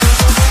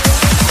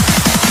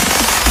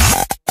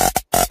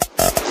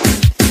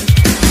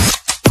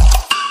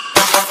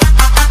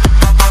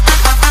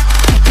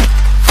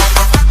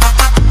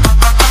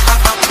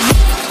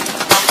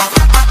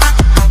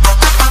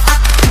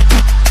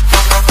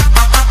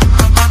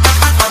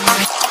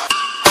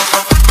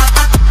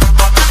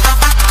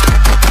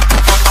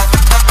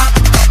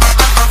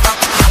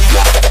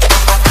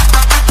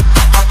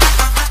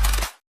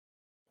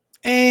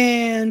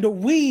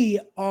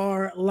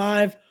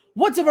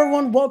What's up,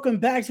 everyone? Welcome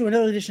back to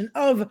another edition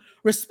of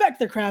Respect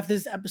the Craft.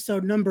 This is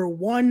episode number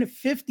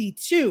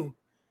 152.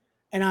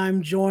 And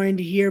I'm joined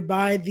here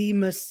by the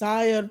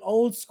Messiah of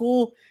old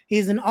school.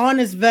 He's an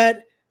honest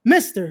vet,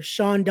 Mr.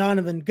 Shawn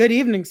Donavan. Good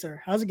evening,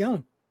 sir. How's it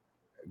going?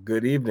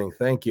 Good evening.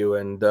 Thank you.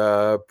 And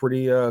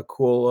pretty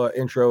cool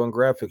intro and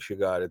graphics you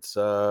got. It's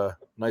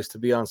nice to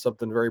be on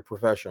something very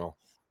professional.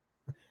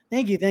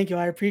 Thank you. Thank you.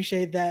 I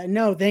appreciate that.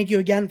 No, thank you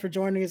again for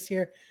joining us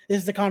here. This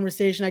is the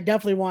conversation I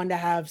definitely wanted to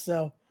have.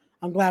 So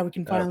I'm glad we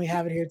can Uh, finally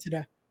have it here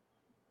today.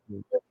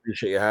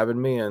 Appreciate you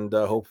having me, and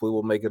hopefully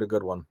we'll make it a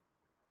good one.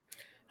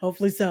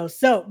 Hopefully so.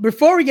 So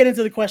before we get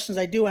into the questions,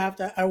 I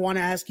want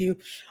to ask you,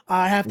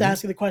 I have to Mhm.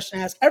 ask you the question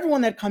I ask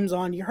everyone that comes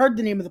on. You heard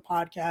the name of the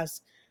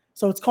podcast.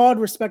 So it's called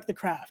Respect the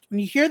Craft. When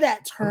you hear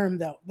that term,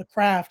 though, the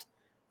craft,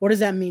 what does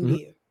that mean to Mhm.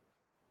 you?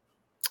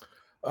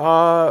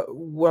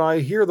 When I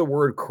hear the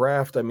word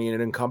craft, I mean,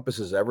 it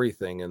encompasses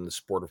everything in the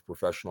sport of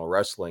professional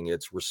wrestling.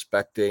 It's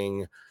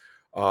respecting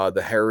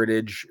the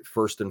heritage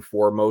first and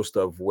foremost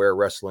of where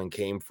wrestling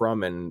came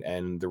from,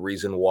 and the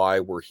reason why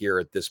we're here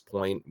at this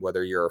point,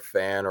 whether you're a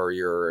fan or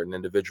you're an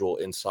individual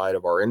inside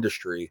of our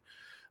industry.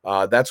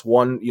 That's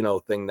one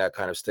thing that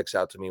kind of sticks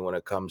out to me when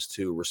it comes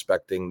to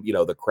respecting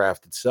the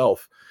craft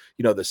itself.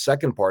 The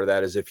second part of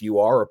that is, if you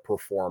are a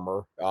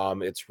performer,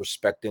 it's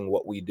respecting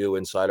what we do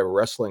inside of a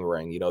wrestling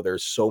ring.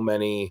 There's so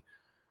many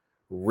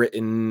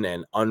written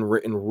and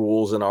unwritten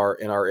rules in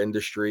our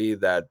industry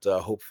that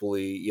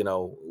hopefully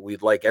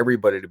we'd like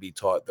everybody to be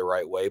taught the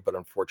right way, but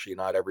unfortunately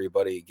not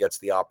everybody gets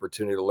the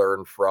opportunity to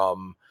learn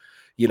from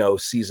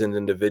seasoned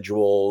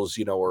individuals,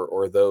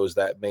 or those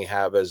that may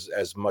have as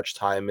much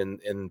time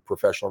in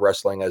professional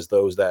wrestling as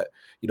those that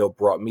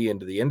brought me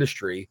into the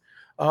industry.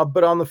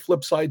 But on the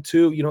flip side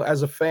too,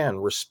 as a fan,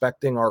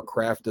 respecting our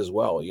craft as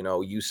well.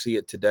 You see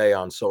it today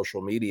on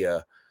social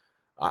media.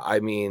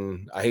 I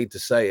mean, I hate to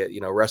say it,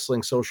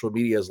 wrestling social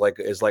media is like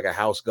a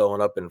house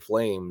going up in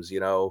flames.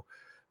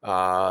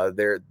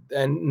 There,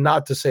 and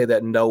not to say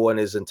that no one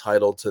is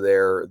entitled to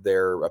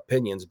their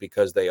opinions,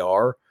 because they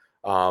are.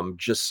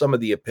 Just some of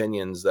the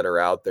opinions that are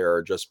out there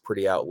are just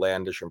pretty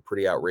outlandish and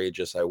pretty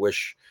outrageous. I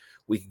wish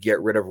we could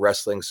get rid of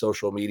wrestling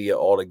social media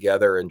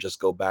altogether and just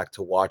go back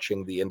to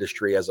watching the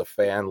industry as a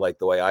fan, like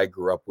the way I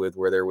grew up with,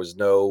 where there was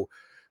no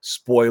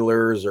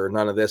spoilers or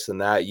none of this and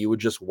that. You would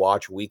just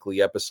watch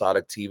weekly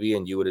episodic TV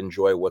and you would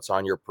enjoy what's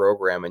on your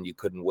program, and you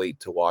couldn't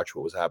wait to watch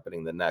what was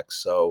happening the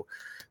next. So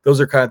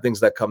those are kind of things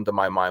that come to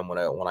my mind when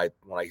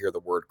I hear the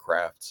word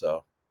craft.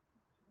 So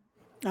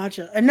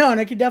Gotcha. And no,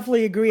 and I could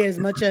definitely agree. As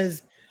much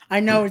as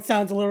I know it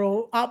sounds a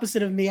little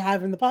opposite of me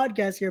having the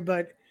podcast here,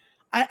 but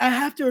I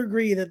have to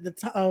agree that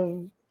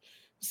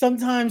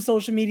sometimes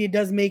social media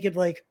does make it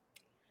like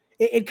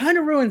it kind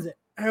of ruins it.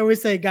 I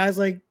always say guys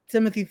like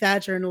Timothy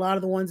Thatcher and a lot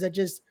of the ones that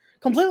just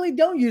completely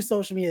don't use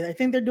social media. I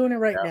think they're doing it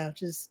right now.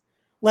 Just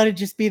let it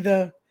just be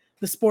the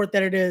sport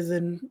that it is,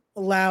 and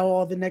allow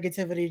all the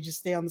negativity to just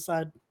stay on the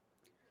side. But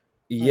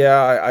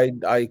yeah,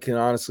 I can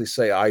honestly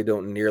say I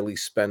don't nearly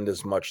spend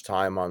as much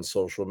time on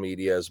social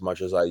media as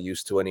much as I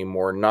used to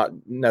anymore. Not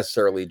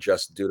necessarily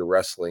just due to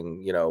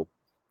wrestling,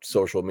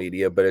 social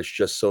media, but it's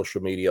just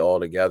social media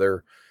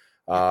altogether.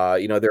 yeah.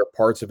 There are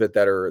parts of it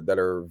that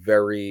are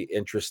very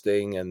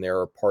interesting, and there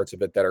are parts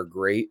of it that are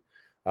great.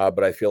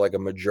 But I feel like a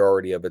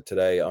majority of it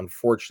today,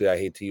 unfortunately, I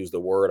hate to use the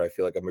word, I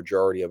feel like a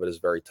majority of it is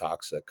very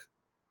toxic.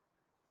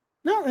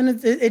 No, and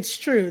it's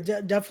true,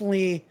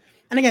 definitely.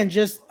 And again,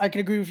 just I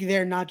can agree with you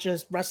there. Not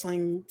just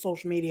wrestling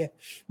social media,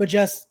 but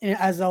just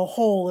as a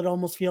whole, it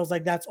almost feels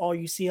like that's all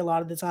you see a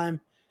lot of the time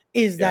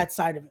is Yeah. that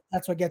side of it.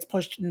 That's what gets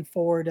pushed and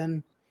forward,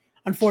 and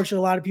unfortunately,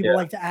 a lot of people Yeah.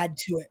 like to add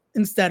to it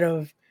instead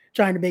of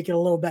trying to make it a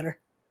little better.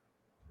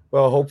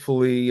 Well,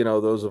 hopefully,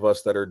 those of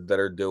us that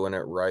are doing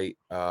it right,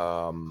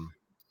 will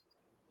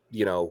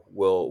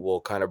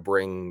kind of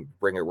bring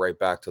it right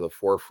back to the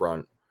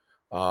forefront.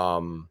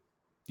 Um,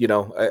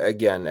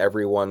 again,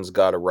 everyone's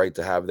got a right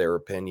to have their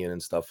opinion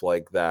and stuff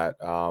like that.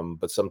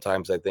 But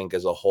sometimes I think,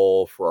 as a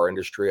whole, for our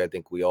industry, I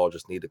think we all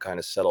just need to kind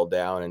of settle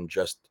down and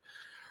just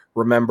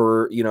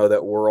remember,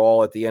 that we're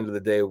all, at the end of the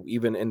day,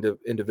 even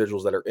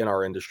individuals that are in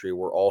our industry,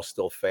 we're all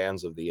still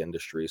fans of the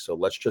industry. So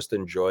let's just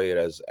enjoy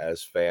it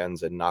as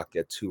fans and not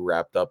get too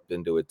wrapped up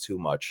into it too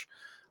much.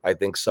 I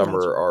think some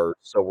Gotcha. are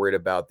so worried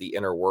about the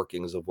inner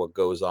workings of what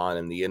goes on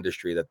in the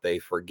industry that they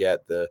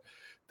forget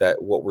that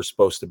what we're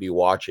supposed to be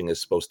watching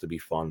is supposed to be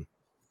fun.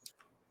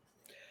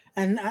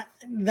 And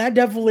that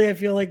definitely I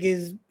feel like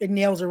is it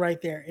nails it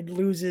right there. It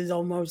loses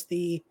almost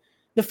the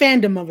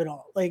fandom of it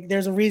all. Like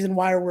there's a reason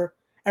why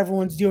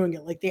everyone's doing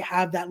it. Like they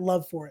have that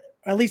love for it.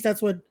 Or at least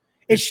that's what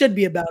it should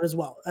be about as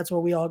well. That's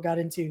what we all got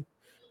into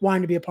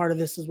wanting to be a part of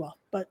this as well.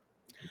 But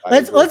I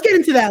let's agree. get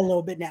into that a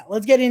little bit now.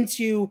 Let's get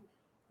into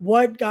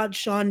what got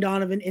Shawn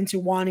Donovan into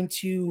wanting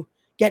to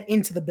get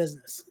into the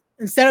business.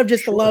 Instead of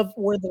just the Sure. love,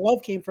 where the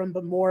love came from,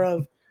 but more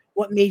of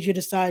what made you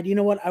decide, you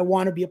know what, I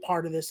want to be a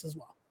part of this as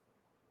well.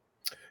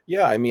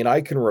 Yeah, I mean, I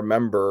can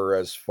remember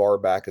as far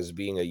back as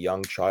being a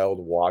young child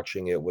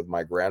watching it with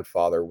my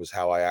grandfather was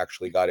how I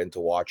actually got into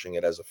watching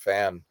it as a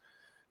fan.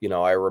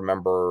 I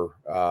remember,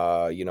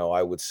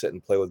 I would sit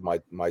and play with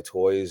my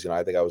toys.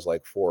 I think I was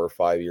like 4 or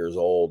 5 years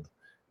old,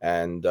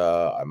 and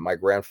my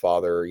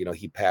grandfather,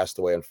 he passed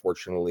away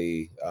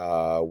unfortunately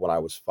when I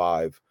was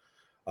 5.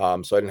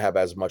 So I didn't have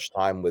as much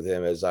time with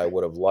him as I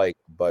would have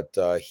liked. But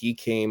he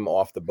came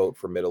off the boat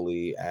from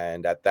Italy,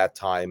 and at that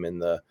time in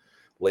the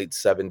late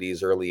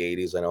 70s, early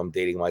 80s, I know I'm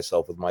dating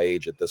myself with my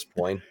age at this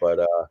point, but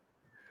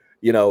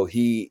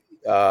he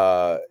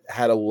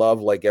had a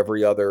love like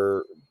every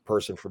other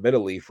person from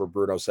Italy for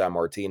Bruno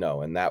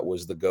Sammartino, and that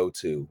was the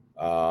go-to.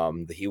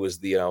 He was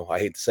the, I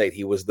hate to say it,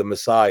 he was the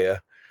messiah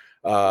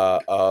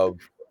of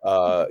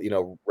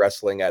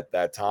wrestling at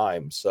that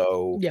time.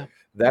 So Yeah.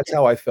 that's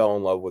how I fell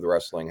in love with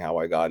wrestling, how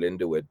I got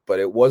into it. But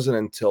it wasn't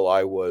until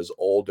I was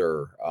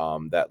older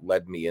that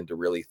led me into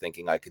really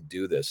thinking I could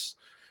do this.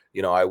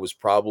 I was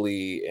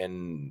probably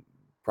in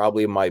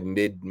my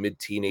mid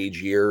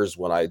teenage years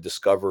when I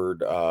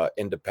discovered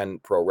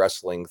independent pro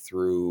wrestling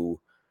through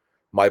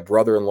my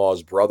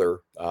brother-in-law's brother,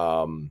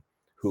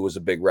 who was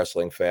a big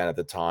wrestling fan at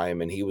the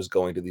time, and he was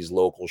going to these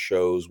local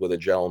shows with a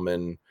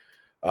gentleman.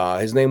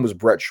 His name was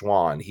Brett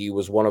Shawn. He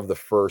was one of the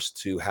first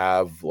to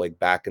have, like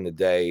back in the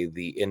day,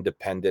 the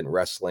independent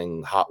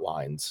wrestling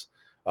hotlines.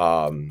 It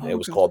Oh,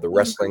 was okay. called the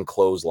Wrestling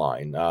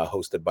Clothesline,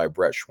 hosted by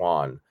Brett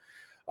Shawn.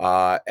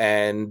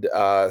 And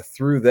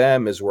through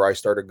them is where I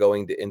started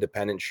going to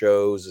independent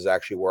shows, is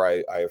actually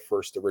where I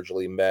first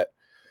originally met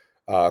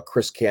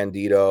Chris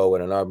Candido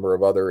and a number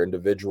of other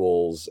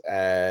individuals.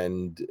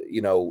 And,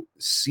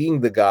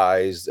 seeing the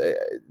guys,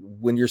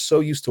 when you're so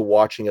used to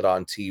watching it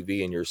on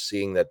TV and you're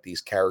seeing that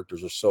these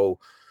characters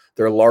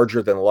they're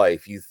larger than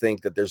life, you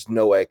think that there's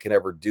no way I can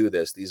ever do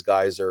this. These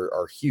guys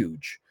are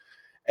huge.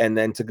 And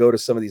then to go to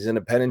some of these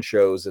independent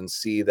shows and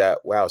see that,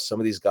 wow, some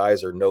of these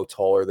guys are no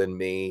taller than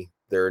me.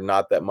 They're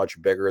not that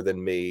much bigger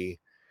than me.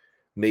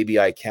 Maybe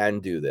I can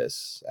do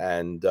this.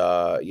 And,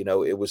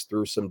 it was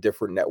through some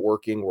different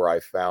networking where I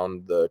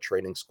found the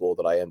training school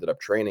that I ended up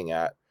training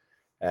at.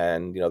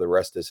 And, the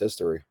rest is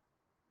history.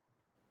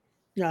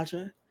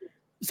 Gotcha.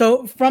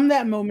 So from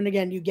that moment,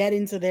 again, you get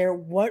into there.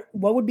 What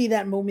would be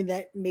that moment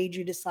that made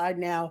you decide,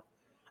 now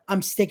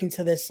I'm sticking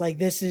to this? Like,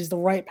 this is the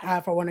right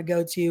path I want to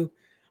go to.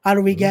 How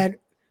do we Mhm. get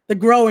the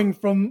growing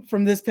from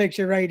this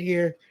picture right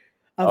here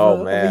of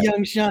Oh a man,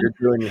 young Sean, you're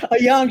doing a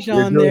young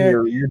Sean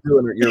there? you're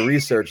doing your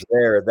research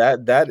there.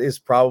 That is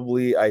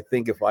probably, I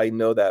think, if I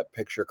know that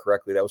picture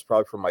correctly, that was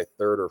probably from my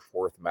third or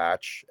fourth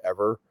match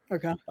ever.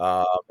 Okay.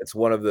 It's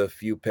one of the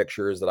few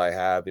pictures that I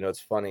have. It's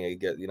funny, I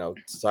get,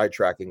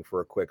 sidetracking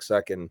for a quick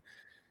second.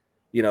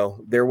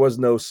 There was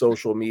no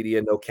social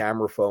media, no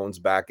camera phones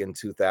back in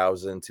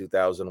 2000,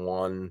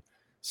 2001.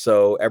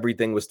 So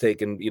everything was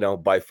taken,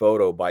 by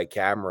photo, by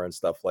camera and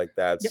stuff like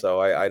that. Yep.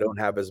 So I don't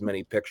have as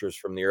many pictures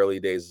from the early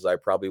days as I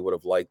probably would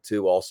have liked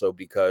to, also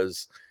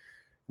because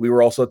we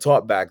were also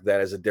taught back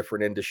then as a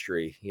different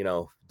industry,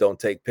 don't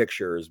take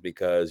pictures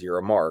because you're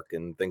a mark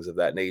and things of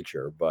that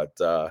nature. But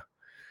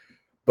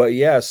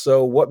yeah,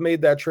 so what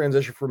made that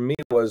transition for me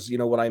was,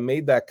 when I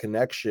made that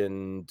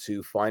connection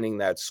to finding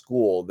that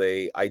school,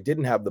 I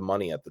didn't have the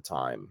money at the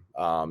time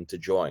to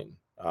join.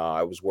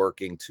 I was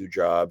working 2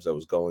 jobs. I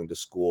was going to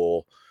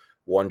school.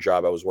 One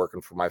job I was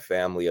working for my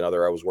family,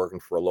 another I was working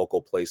for a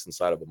local place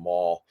inside of a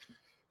mall,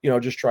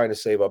 just trying to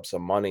save up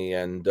some money.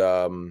 And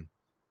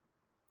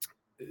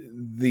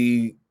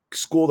the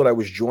school that I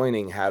was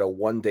joining had a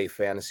 1-day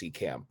fantasy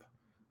camp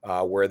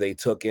where they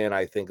took in,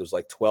 I think it was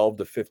like 12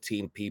 to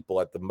 15 people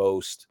at the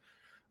most,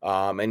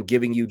 and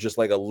giving you just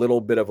like a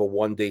little bit of a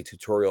 1-day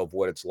tutorial of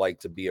what it's like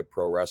to be a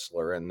pro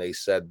wrestler. And they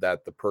said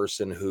that the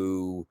person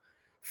who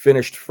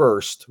finished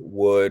first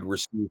would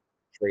receive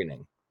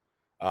training.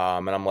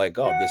 And I'm like,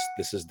 oh,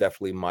 this is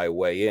definitely my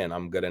way in.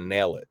 I'm gonna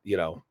nail it.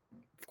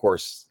 Of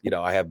course,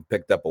 I haven't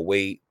picked up a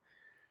weight,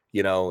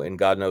 and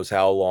God knows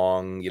how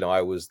long.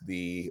 I was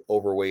the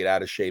overweight,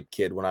 out of shape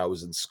kid when I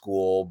was in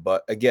school.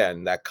 But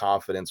again, that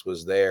confidence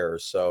was there.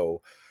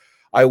 So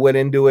I went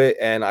into it,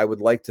 and I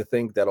would like to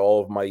think that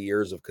all of my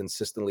years of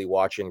consistently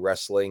watching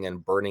wrestling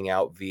and burning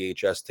out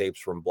VHS tapes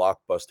from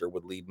Blockbuster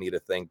would lead me to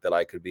think that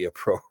I could be a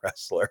pro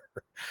wrestler.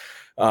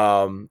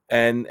 And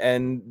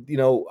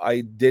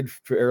I did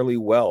fairly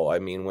well. I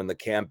mean, when the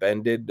camp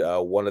ended,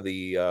 one of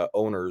the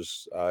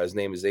owners, his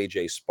name is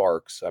AJ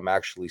Sparks. I'm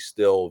actually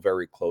still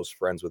very close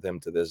friends with him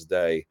to this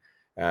day.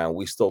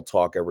 We still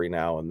talk every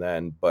now and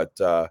then. But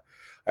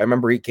I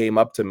remember he came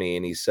up to me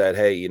and he said,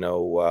 hey,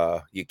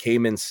 you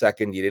came in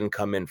second, you didn't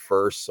come in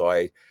first.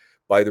 So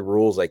by the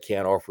rules, I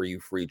can't offer you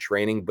free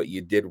training, but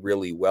you did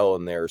really well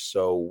in there.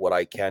 So what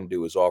I can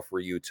do is offer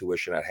you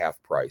tuition at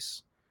half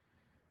price.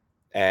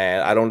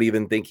 And I don't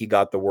even think he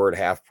got the word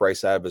half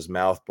price out of his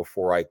mouth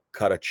before I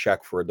cut a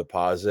check for a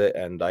deposit.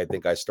 And I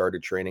think I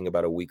started training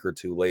about a week or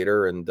two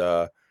later. And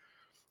I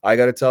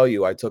got to tell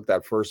you, I took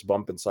that first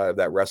bump inside of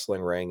that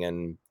wrestling ring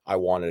and I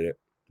wanted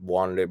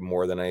it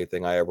more than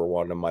anything I ever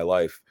wanted in my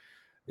life.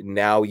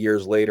 Now,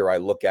 years later, I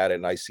look at it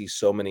and I see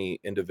so many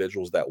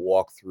individuals that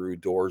walk through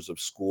doors of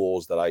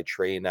schools that I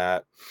train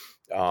at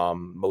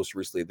most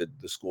recently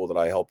the school that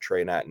I help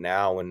train at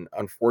now. And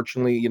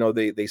unfortunately,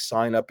 they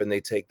sign up and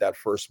they take that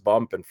first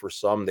bump, and for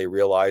some, they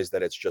realize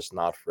that it's just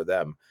not for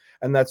them.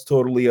 And that's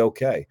totally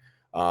okay.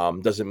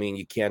 Doesn't mean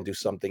you can't do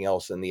something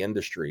else in the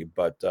industry,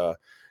 but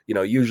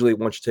usually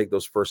once you take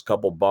those first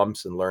couple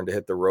bumps and learn to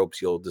hit the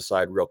ropes, you'll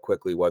decide real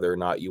quickly whether or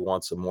not you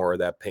want some more of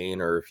that pain,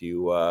 or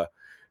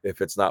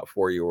if it's not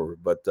for you.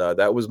 But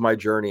that was my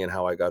journey and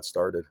how I got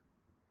started.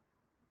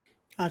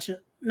 Gotcha.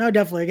 No,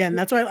 definitely. Again,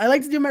 that's why I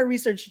like to do my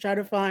research to try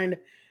to find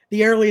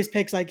the earliest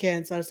picks I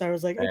can. So I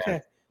was like, Man,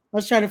 okay,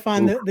 let's try to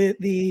find oof,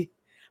 the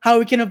how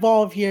we can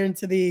evolve here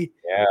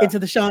yeah, into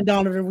the Shawn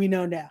Donovan we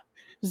know now.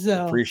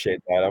 So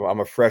appreciate that. I'm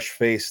a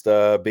fresh-faced,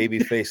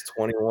 baby-faced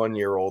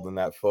 21-year-old in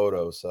that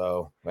photo.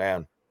 So,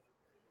 man,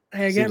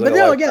 seems again, like but a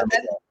no, lifetime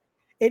again,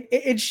 ago.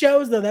 it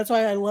shows though. That's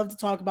why I love to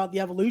talk about the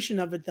evolution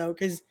of it though,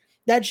 because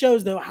that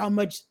shows though how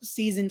much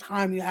season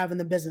time you have in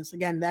the business.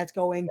 Again, that's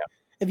going, Yeah.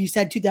 if you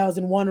said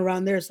 2001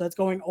 around there, so that's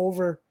going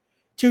over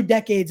 2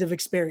 decades of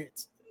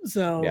experience.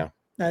 So Yeah.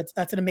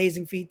 that's an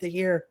amazing feat to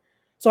hear.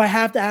 So I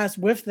have to ask,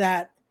 with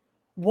that,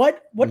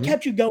 what Mhm.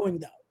 kept you going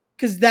though?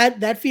 Because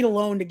that feat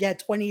alone, to get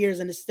 20 years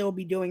and to still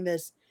be doing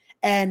this,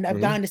 and I've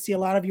Mhm. gotten to see a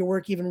lot of your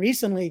work even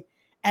recently,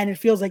 and it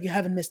feels like you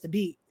haven't missed a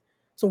beat.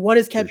 So what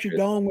has kept you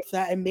Appreciate going with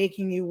that and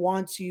making you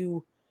want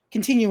to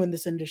continue in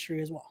this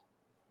industry as well?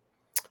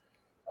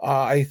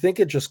 I think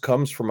it just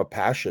comes from a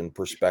passion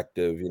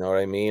perspective. You know what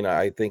I mean?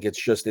 I think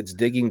it's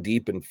digging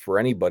deep, and for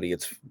anybody,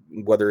 it's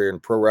whether you're in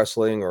pro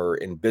wrestling or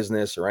in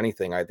business or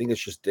anything. I think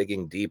it's just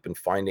digging deep and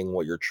finding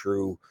what your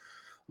true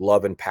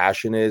love and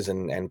passion is,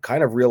 and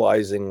kind of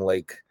realizing,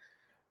 like,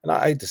 and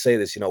I hate to say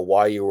this,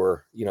 why you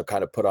were,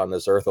 kind of put on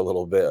this earth a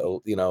little bit,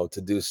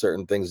 to do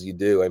certain things you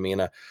do. I mean,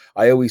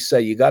 I always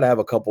say you got to have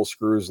a couple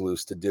screws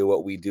loose to do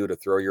what we do, to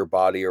throw your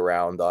body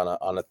around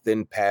on a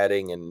thin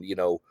padding and,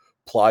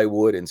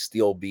 plywood and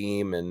steel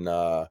beam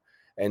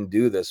and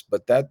do this.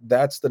 But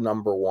that's the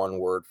number one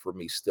word for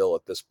me still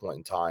at this point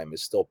in time,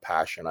 is still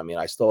passion. I mean,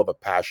 I still have a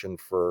passion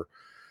for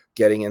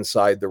getting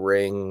inside the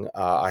ring.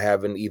 I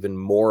have an even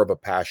more of a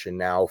passion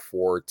now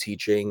for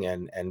teaching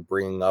and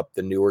bringing up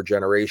the newer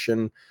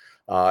generation,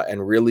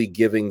 and really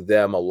giving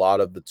them a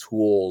lot of the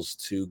tools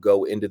to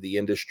go into the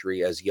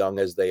industry as young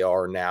as they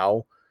are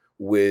now,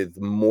 with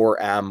more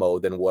ammo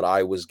than what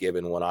I was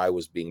given when I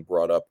was being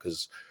brought up.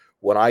 Because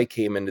when I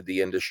came into the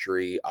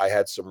industry, I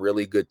had some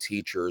really good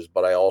teachers,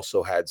 but I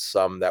also had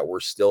some that were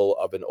still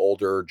of an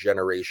older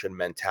generation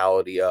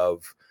mentality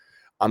of,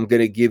 I'm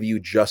going to give you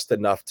just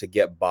enough to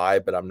get by,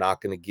 but I'm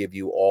not going to give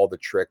you all the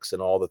tricks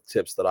and all the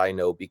tips that I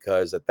know.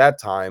 Because at that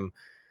time,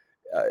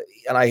 uh,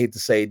 and I hate to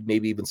say,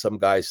 maybe even some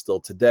guys still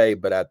today,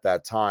 but at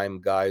that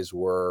time, guys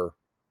were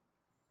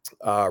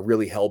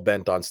really hell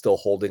bent on still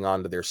holding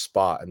on to their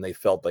spot, and they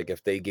felt like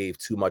if they gave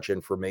too much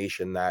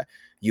information, that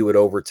you would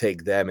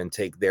overtake them and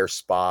take their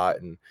spot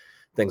and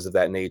things of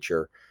that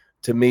nature.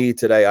 To me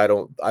today, I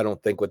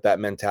don't think with that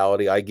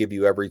mentality. I give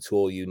you every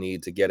tool you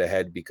need to get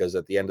ahead, because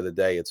at the end of the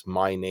day, it's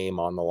my name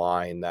on the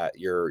line that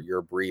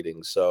you're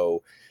breeding.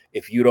 So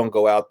if you don't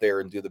go out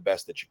there and do the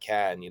best that you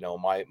can,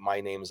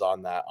 my name's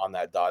on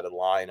that dotted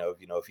line of,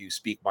 if you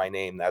speak my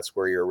name, that's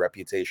where your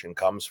reputation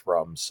comes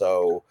from.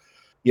 So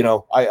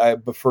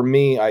but for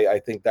me, I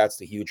think that's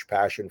the huge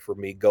passion for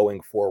me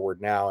going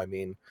forward now. I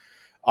mean,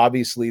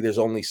 obviously there's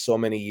only so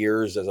many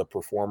years as a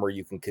performer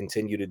you can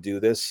continue to do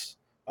this,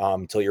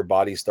 until your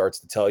body starts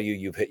to tell you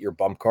you've hit your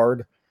bump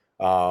card.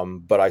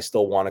 But I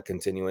still want to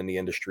continue in the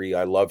industry.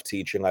 I love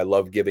teaching. I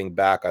love giving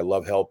back. I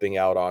love helping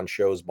out on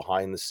shows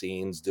behind the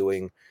scenes,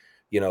 doing,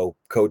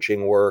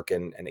 coaching work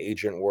and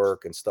agent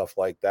work and stuff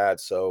like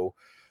that. So,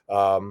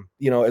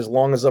 as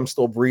long as I'm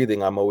still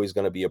breathing, I'm always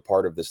going to be a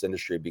part of this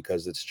industry,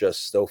 because it's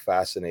just so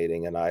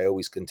fascinating. And I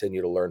always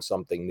continue to learn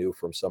something new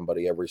from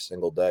somebody every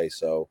single day.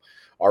 So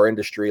our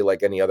industry,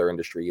 like any other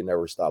industry, you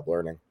never stop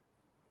learning.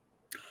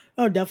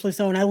 Oh, definitely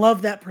so. And I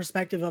love that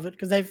perspective of it,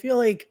 because I feel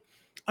like,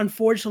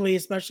 unfortunately,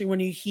 especially when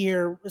you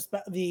hear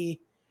the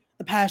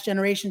past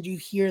generations, you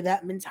hear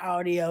that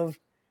mentality of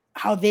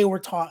how they were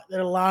taught. That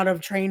a lot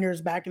of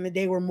trainers back in the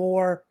day were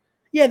more,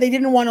 yeah, they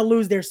didn't want to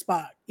lose their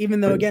spot,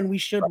 even though again we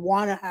should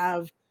want to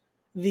have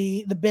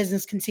the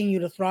business continue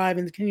to thrive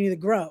and continue to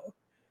grow.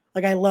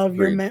 Like I love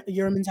Agreed.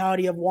 your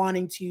mentality of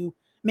wanting to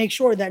make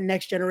sure that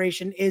next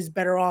generation is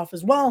better off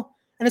as well,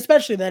 and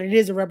especially that it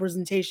is a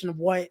representation of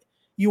what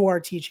you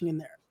are teaching in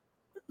there.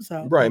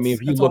 So Right. I mean,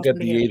 that's if you that's look awesome at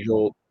to hear.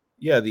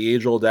 the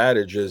age old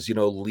adage is,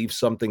 leave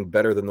something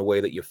better than the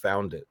way that you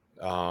found it.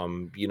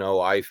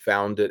 I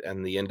found it,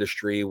 and the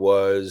industry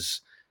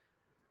was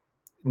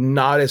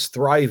not as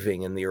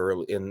thriving in the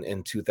early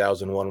in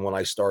 2001 when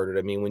I started.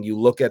 I mean, when you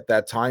look at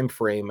that time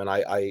frame, and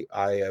I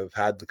have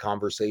had the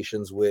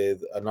conversations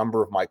with a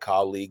number of my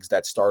colleagues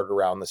that started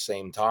around the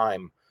same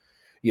time.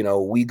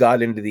 We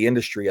got into the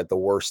industry at the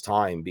worst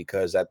time,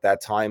 because at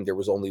that time there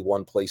was only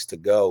one place to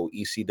go.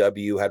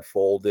 ECW had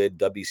folded,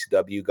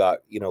 WCW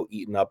got,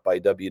 eaten up by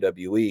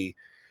WWE.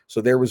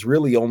 So there was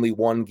really only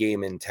one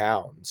game in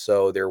town.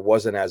 So there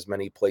wasn't as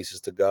many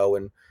places to go.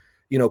 And,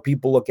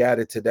 people look at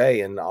it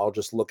today, and I'll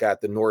just look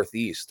at the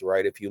Northeast,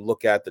 right? If you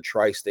look at the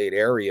tri-state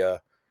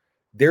area,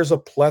 there's a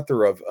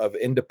plethora of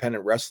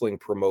independent wrestling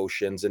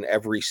promotions in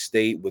every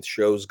state with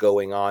shows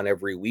going on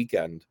every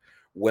weekend.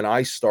 When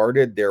I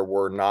started, there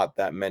were not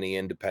that many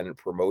independent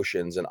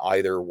promotions in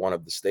either one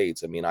of the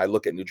states. I mean, I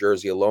look at New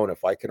Jersey alone,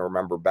 if I can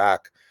remember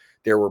back,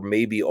 there were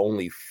maybe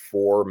only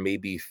 4,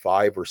 maybe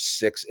 5 or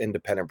 6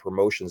 independent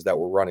promotions that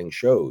were running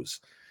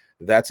shows.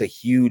 That's a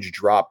huge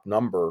drop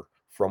number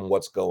from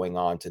what's going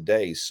on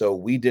today. So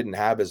we didn't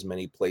have as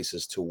many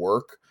places to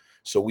work.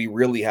 So we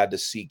really had to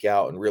seek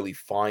out and really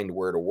find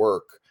where to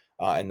work.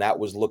 And that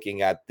was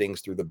looking at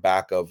things through the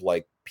back of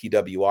like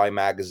PWI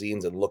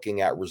magazines and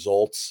looking at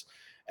results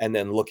and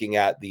then looking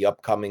at the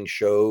upcoming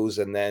shows.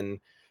 And then,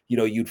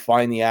 you'd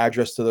find the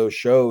address to those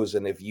shows.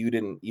 And if you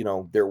didn't,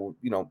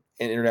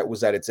 internet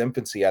was at its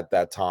infancy at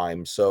that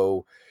time.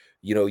 So,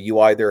 you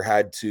either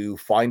had to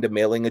find a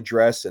mailing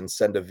address and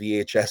send a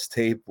VHS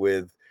tape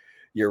with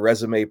your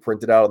resume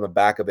printed out on the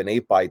back of an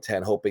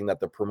 8x10, hoping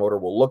that the promoter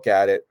will look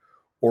at it,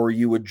 or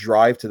you would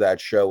drive to that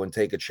show and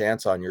take a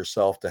chance on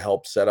yourself to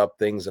help set up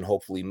things and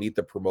hopefully meet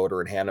the promoter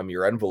and hand them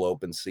your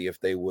envelope and see if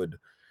they would,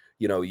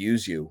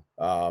 use you,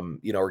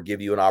 or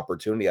give you an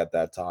opportunity at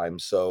that time.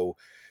 So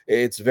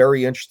it's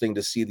very interesting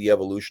to see the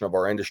evolution of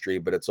our industry,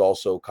 but it's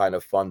also kind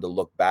of fun to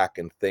look back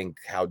and think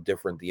how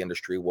different the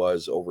industry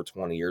was over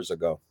 20 years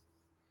ago.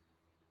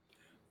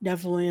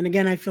 Definitely. And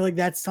again, I feel like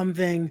that's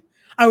something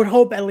I would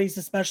hope, at least,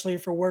 especially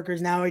for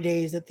workers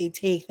nowadays, that they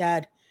take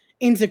that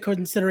into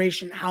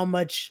consideration, how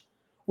much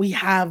we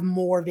have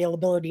more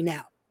availability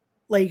now.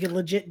 Like, you could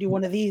legit do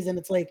one of these, and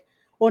it's like,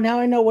 well, now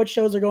I know what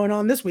shows are going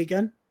on this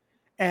weekend.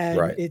 And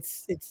Right.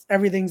 it's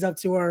everything's up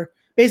to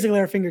basically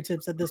our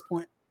fingertips at this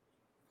point.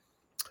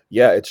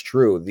 Yeah, it's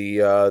true.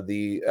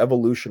 The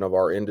evolution of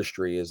our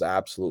industry is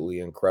absolutely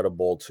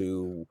incredible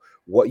to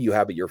what you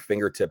have at your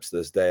fingertips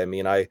this day. I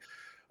mean, I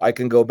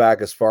can go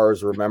back as far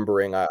as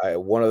remembering.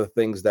 One of the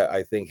things that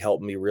I think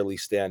helped me really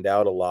stand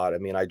out a lot. I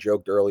mean, I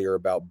joked earlier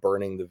about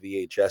burning the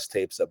VHS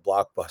tapes at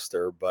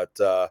Blockbuster,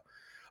 but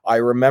I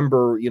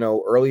remember,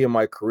 early in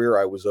my career,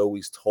 I was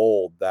always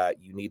told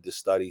that you need to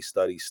study,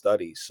 study,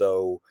 study.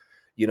 So,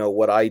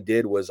 what I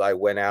did was I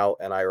went out,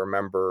 and I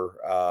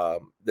remember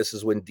this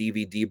is when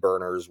DVD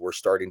burners were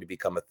starting to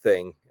become a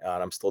thing.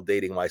 And I'm still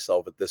dating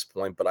myself at this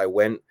point, but I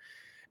went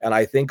and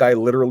I think I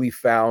literally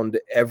found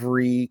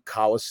every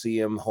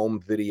Coliseum home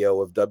video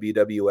of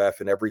WWF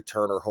and every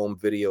Turner home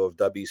video of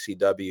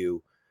WCW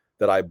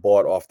that I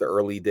bought off the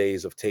early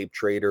days of tape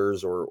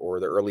traders or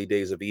the early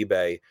days of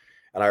eBay.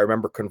 And I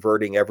remember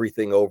converting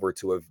everything over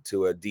to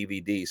a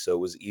DVD, so it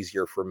was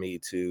easier for me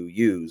to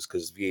use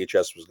because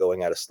VHS was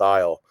going out of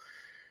style.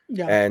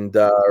 Yeah. And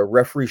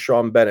referee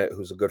Shawn Bennett,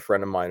 who's a good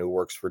friend of mine who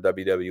works for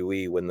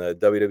WWE, when the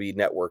WWE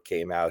Network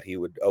came out, he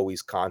would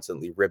always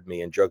constantly rib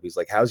me and joke. He's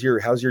like, "How's your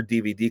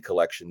DVD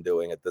collection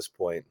doing at this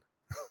point?"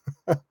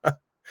 But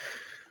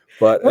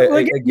Well,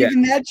 again, again,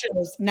 even that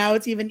shows now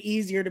it's even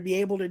easier to be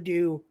able to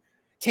do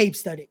tape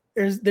study.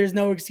 There's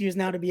no excuse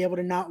now to be able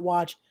to not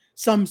watch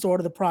some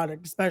sort of the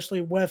product,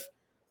 especially with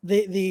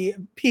the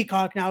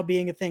Peacock now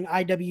being a thing,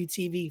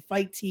 IWTV,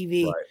 Fight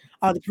TV,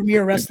 right. the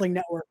Premier Wrestling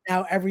Network.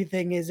 Now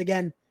everything is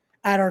again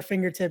at our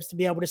fingertips to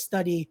be able to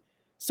study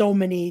so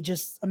many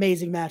just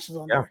amazing matches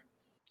on Yeah. there.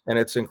 And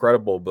it's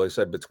incredible. But I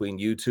said between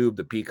YouTube,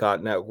 the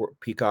Peacock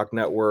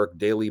Network,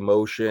 Daily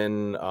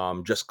Motion,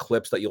 just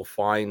clips that you'll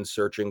find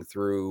searching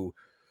through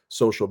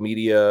social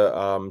media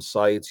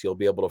sites, you'll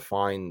be able to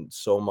find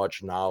so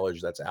much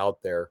knowledge that's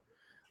out there.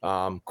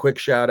 Quick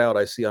shout out,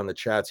 I see on the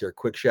chats here.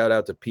 Quick shout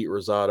out to Pete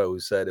Rosato, who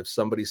said, if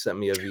somebody sent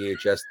me a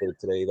VHS tape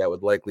today, that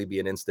would likely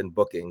be an instant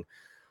booking.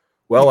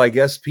 Well, I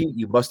guess, Pete,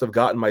 you must have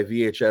gotten my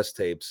VHS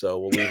tape, so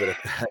we'll leave it at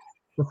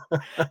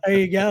that. There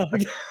you go.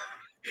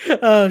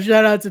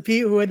 Shout out to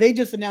Pete, who they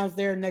just announced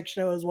their next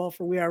show as well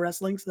for We Are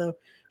Wrestling. So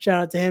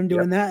shout out to him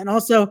doing that. And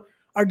also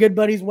our good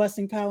buddies Wes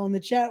and Kyle in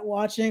the chat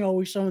watching,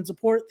 always showing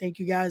support. Thank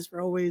you guys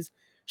for always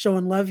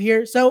showing love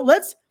here. So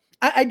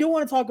I do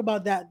want to talk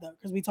about that though,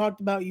 because we talked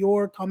about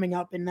your coming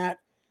up in that,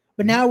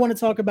 but now I want to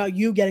talk about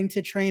you getting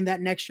to train that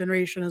next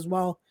generation as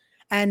well.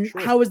 And Sure.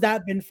 how has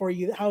that been for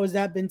you? How has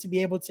that been to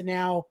be able to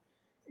now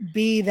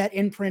be that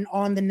imprint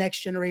on the next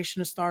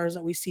generation of stars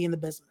that we see in the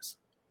business?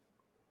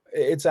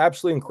 It's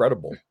absolutely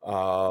incredible.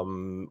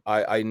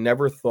 I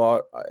never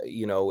thought,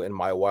 in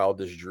my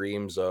wildest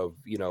dreams of,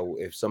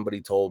 if somebody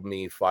told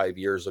me 5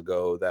 years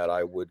ago that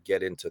I would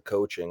get into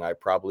coaching, I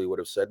probably would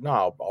have said,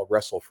 no, I'll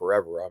wrestle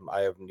forever.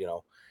 I haven't,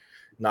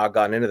 not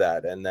gotten into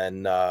that. And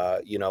then,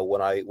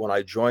 when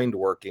I joined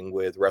working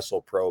with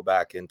Wrestle Pro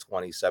back in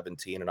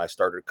 2017, and I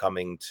started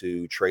coming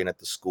to train at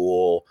the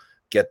school,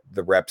 get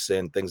the reps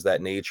in, things of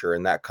that nature,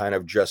 and that kind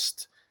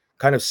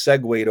of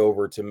segued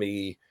over to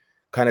me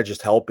kind of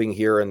just helping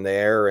here and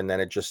there, and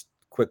then it just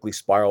quickly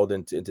spiraled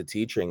into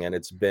teaching, and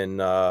it's been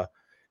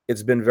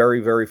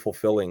very, very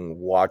fulfilling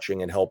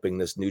watching and helping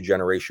this new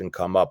generation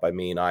come up. I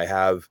mean, I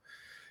have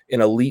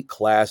an elite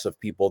class of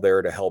people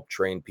there to help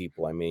train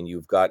people. I mean,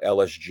 you've got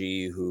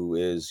LSG, who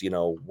is,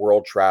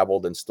 world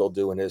traveled and still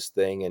doing his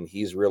thing, and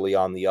he's really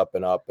on the up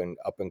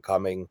and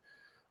coming,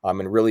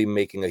 and really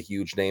making a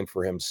huge name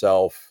for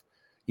himself.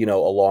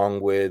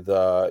 Along with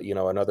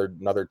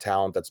another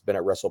talent that's been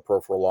at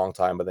WrestlePro for a long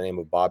time by the name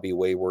of Bobby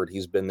Wayward.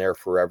 He's been there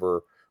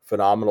forever.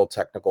 Phenomenal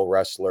technical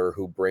wrestler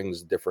who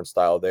brings a different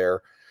style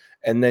there.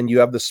 And then you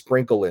have the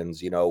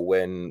sprinkle-ins,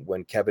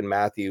 when Kevin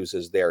Matthews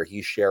is there,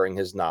 he's sharing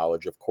his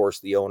knowledge. Of course,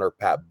 the owner,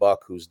 Pat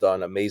Buck, who's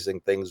done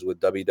amazing things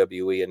with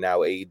WWE and now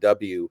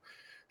AEW,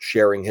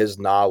 sharing his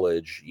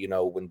knowledge.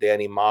 When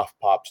Danny Moff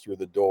pops through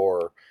the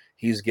door,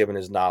 he's given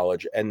his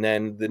knowledge. And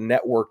then the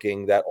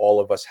networking that all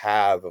of us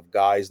have of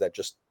guys that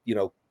just,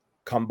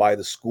 come by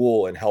the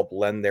school and help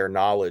lend their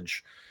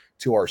knowledge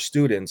to our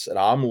students. And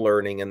I'm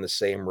learning in the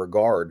same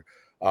regard.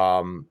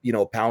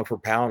 Pound for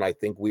pound, I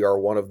think we are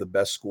one of the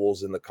best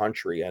schools in the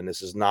country. And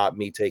this is not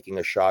me taking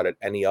a shot at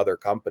any other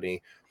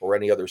company or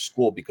any other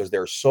school, because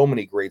there are so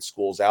many great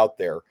schools out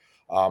there.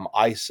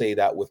 I say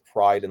that with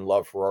pride and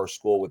love for our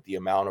school, with the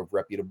amount of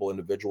reputable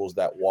individuals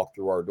that walk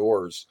through our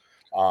doors.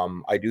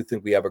 I do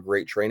think we have a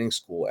great training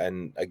school.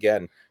 And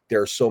again,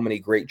 there are so many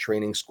great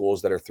training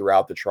schools that are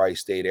throughout the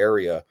tri-state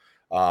area.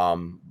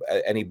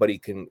 Anybody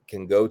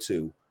can go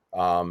to.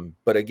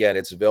 But again,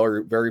 it's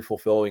very, very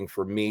fulfilling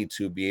for me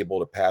to be able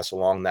to pass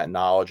along that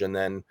knowledge. And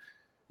then,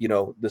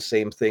 the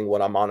same thing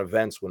when I'm on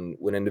events, when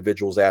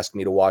individuals ask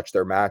me to watch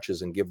their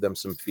matches and give them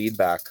some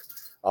feedback,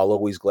 I'll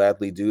always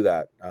gladly do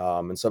that.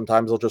 And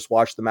sometimes I'll just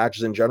watch the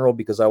matches in general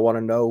because I want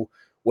to know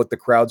what the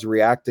crowd's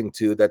reacting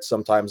to. That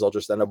sometimes I'll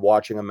just end up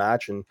watching a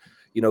match and,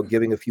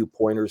 giving a few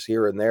pointers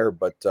here and there.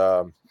 But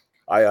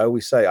I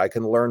always say I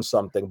can learn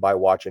something by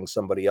watching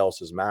somebody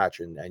else's match,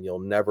 and you'll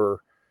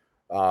never,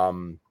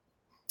 one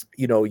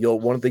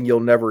thing you'll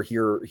never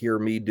hear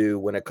me do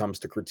when it comes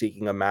to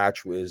critiquing a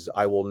match is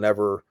I will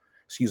never,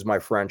 excuse my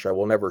French, I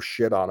will never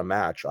shit on a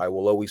match. I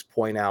will always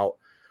point out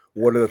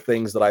what are the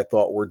things that I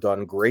thought were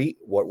done great,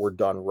 what were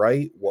done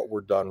right, what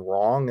were done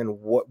wrong, and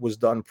what was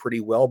done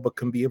pretty well but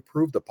can be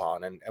improved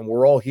upon. And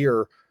we're all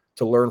here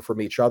to learn from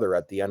each other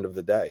at the end of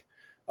the day.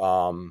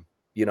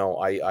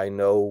 I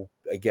know,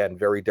 again,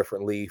 very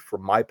differently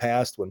from my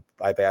past. When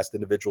I've asked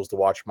individuals to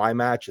watch my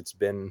match, it's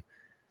been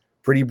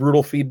pretty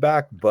brutal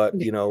feedback, but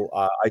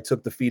I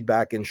took the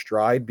feedback in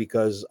stride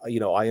because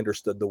I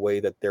understood the way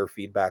that their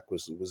feedback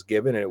was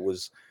given, and it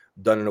was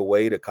done in a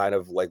way to kind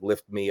of like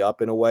lift me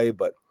up in a way,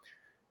 but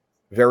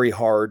very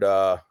hard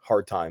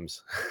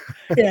times.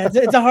 Yeah,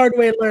 it's a hard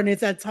way to learn.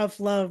 It's that tough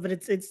love, but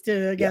it's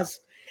to, I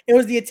guess, it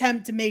was the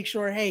attempt to make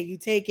sure, hey, you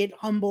take it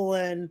humble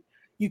and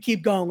you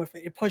keep going with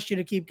it. It pushed you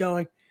to keep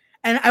going.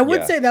 And I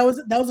would say that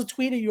was a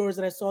tweet of yours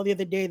that I saw the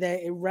other day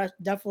that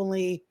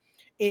definitely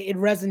it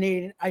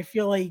resonated. I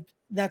feel like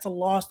that's a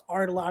lost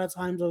art a lot of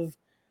times of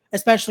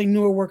especially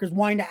newer workers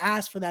wanting to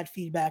ask for that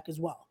feedback as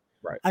well.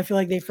 Right. I feel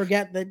like they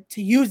forget that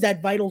to use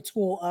that vital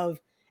tool of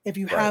if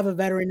you have a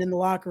veteran in the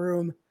locker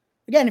room,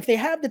 again, if they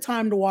have the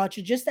time to watch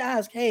it, just to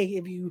ask, hey,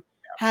 if you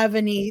have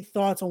any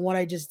thoughts on what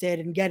I just did,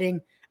 and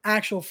getting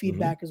actual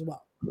feedback as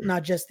well,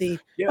 not just the,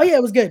 oh yeah,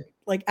 it was good,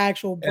 like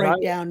actual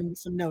breakdown and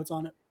some notes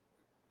on it.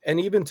 And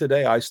even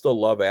today, I still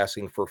love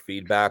asking for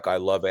feedback. I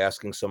love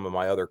asking some of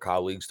my other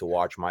colleagues to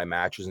watch my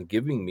matches and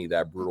giving me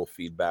that brutal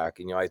feedback.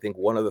 And, I think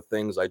one of the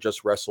things, I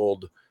just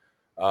wrestled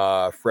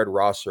Fred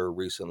Rosser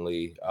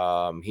recently.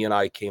 He and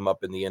I came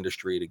up in the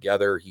industry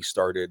together. He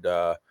started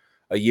a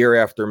year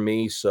after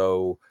me.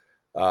 So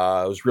it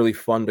was really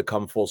fun to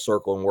come full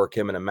circle and work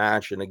him in a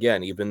match. And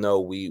again, even though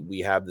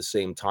we have the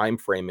same time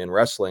frame in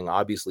wrestling,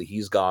 obviously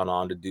he's gone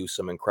on to do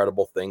some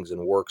incredible things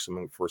and work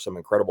for some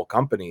incredible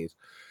companies.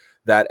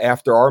 That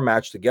after our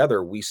match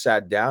together, we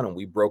sat down and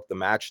we broke the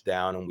match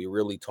down, and we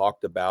really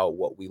talked about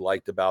what we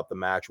liked about the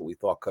match, what we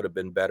thought could have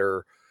been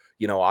better.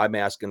 I'm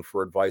asking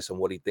for advice on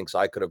what he thinks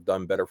I could have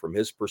done better from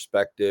his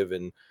perspective.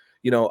 And,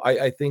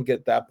 I think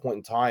at that point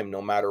in time,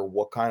 no matter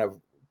what kind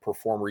of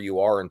performer you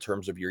are in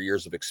terms of your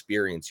years of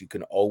experience, you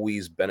can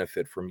always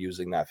benefit from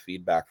using that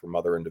feedback from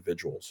other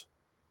individuals.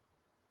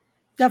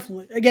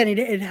 Definitely. Again,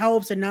 it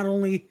helps, and not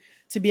only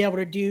to be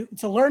able to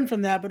learn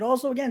from that, but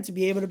also, again, to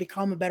be able to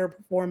become a better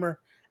performer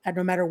at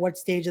no matter what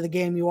stage of the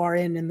game you are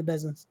in the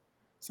business.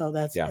 So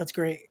that's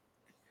great.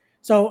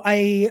 So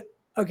I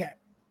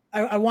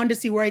wanted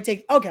to see where I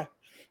take. Okay.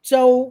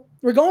 So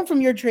we're going from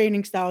your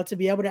training style to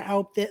be able to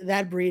help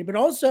that breed, but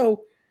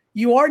also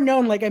you are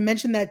known, like I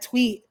mentioned that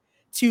tweet,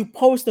 to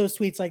post those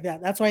tweets like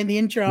that. That's why in the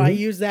intro I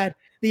use that,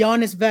 the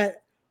honest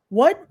vet.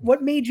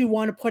 What made you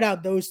want to put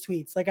out those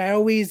tweets? Like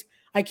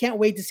I can't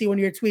wait to see one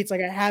of your tweets.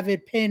 Like I have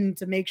it pinned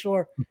to make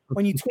sure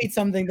when you tweet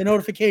something, the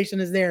notification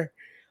is there.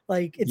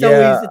 Like it's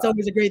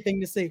always a great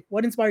thing to see.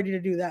 What inspired you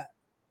to do that?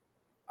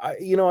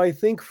 I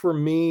think for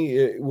me,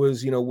 it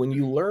was, when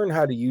you learn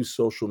how to use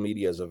social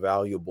media as a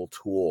valuable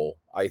tool,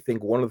 I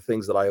think one of the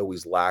things that I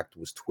always lacked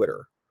was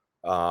Twitter.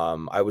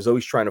 I was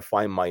always trying to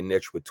find my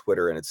niche with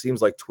Twitter, and it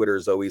seems like Twitter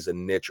is always a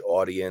niche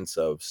audience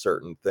of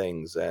certain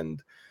things.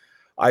 And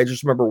I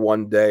just remember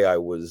one day I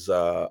was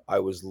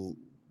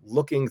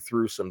looking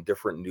through some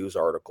different news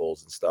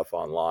articles and stuff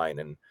online,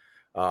 and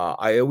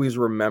I always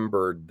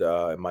remembered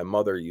my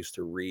mother used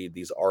to read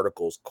these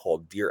articles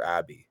called Dear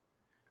Abby,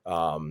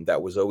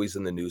 that was always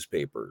in the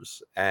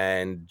newspapers.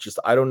 And just,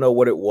 I don't know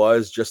what it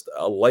was, just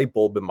a light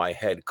bulb in my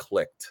head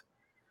clicked,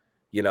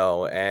 and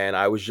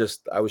I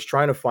was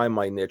trying to find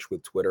my niche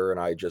with Twitter. And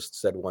I just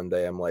said one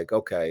day, I'm like,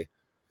 okay,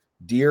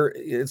 dear,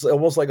 it's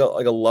almost like a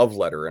love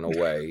letter in a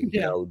way,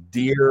 Yeah.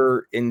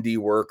 dear indie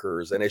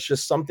workers. And it's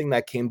just something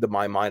that came to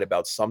my mind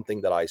about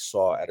something that I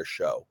saw at a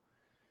show.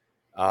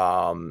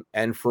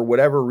 And for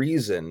whatever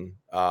reason,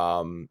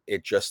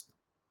 it just,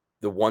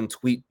 the one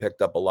tweet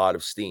picked up a lot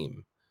of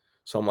steam.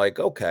 So I'm like,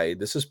 okay,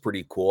 this is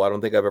pretty cool. I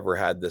don't think I've ever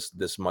had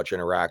this much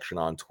interaction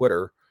on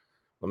Twitter.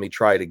 Let me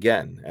try it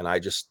again. And I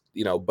just,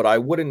 but I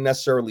wouldn't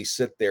necessarily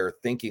sit there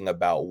thinking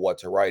about what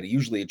to write.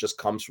 Usually it just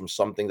comes from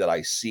something that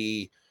I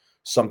see,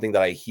 something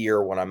that I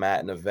hear when I'm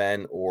at an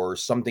event, or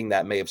something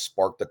that may have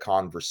sparked a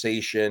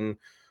conversation,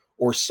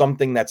 or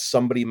something that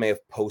somebody may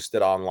have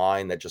posted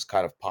online that just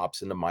kind of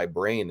pops into my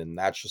brain. And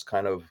that's just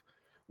kind of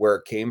where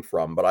it came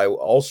from. But I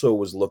also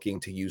was looking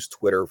to use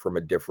Twitter from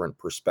a different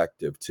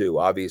perspective too.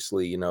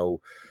 Obviously,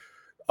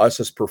 us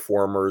as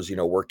performers,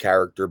 we're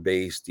character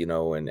based,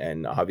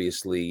 and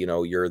obviously,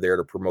 you're there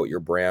to promote your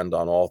brand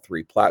on all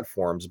three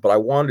platforms. But I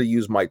wanted to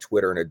use my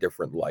Twitter in a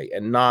different light,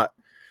 and not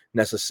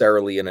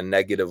necessarily in a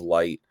negative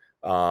light.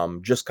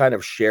 Just kind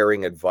of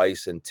sharing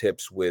advice and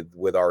tips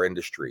with our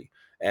industry.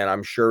 And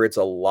I'm sure it's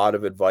a lot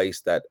of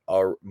advice that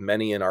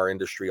many in our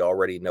industry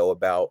already know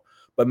about.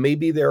 But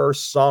maybe there are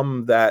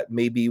some that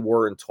maybe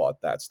weren't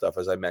taught that stuff,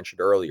 as I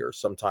mentioned earlier.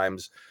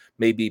 Sometimes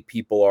maybe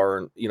people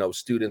aren't,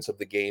 students of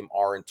the game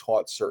aren't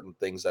taught certain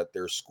things at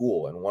their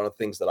school. And one of the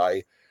things that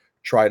I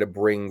try to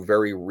bring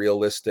very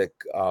realistic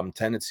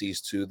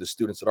tendencies to the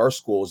students at our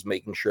school is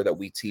making sure that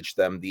we teach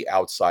them the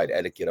outside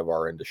etiquette of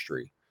our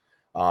industry,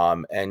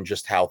 and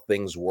just how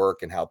things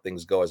work and how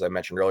things go. As I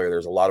mentioned earlier,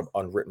 there's a lot of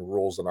unwritten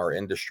rules in our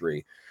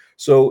industry.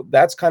 So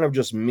that's kind of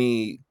just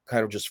me,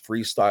 kind of just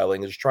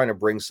freestyling, is trying to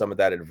bring some of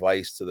that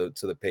advice to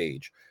the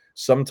page.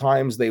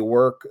 Sometimes they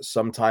work,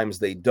 sometimes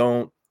they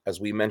don't. As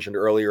we mentioned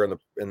earlier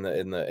in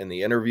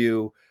the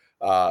interview,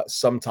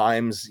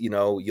 sometimes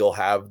you'll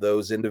have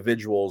those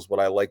individuals,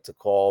 what I like to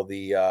call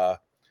the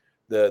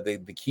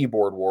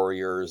keyboard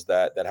warriors,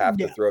 that have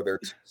to Yeah. throw their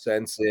 2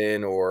 cents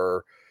in,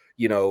 or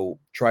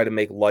try to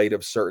make light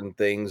of certain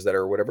things that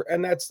are whatever.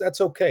 And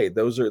that's okay.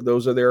 Those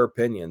are their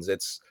opinions.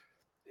 It's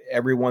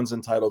Everyone's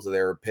entitled to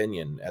their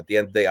opinion. At the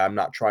end of the day, I'm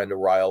not trying to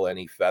rile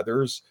any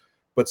feathers,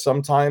 but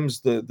sometimes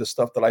the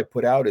stuff that I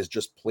put out is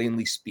just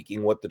plainly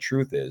speaking what the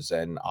truth is.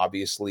 And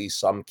obviously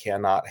some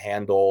cannot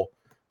handle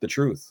the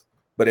truth,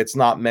 but it's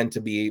not meant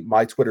to be,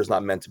 my Twitter's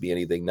not meant to be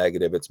anything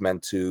negative. It's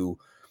meant to,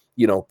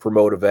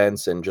 promote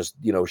events and just,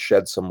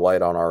 shed some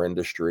light on our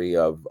industry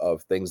of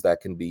things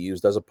that can be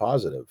used as a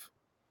positive.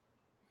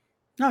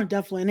 No,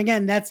 definitely. And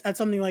again, that's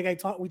something like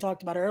we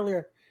talked about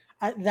earlier.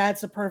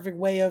 That's a perfect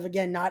way of,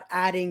 again, not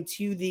adding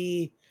to use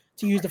the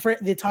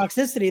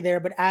toxicity there,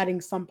 but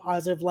adding some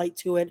positive light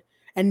to it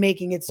and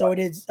making it so Right.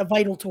 it is a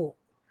vital tool.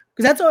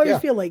 Because that's what I always Yeah.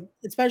 feel like,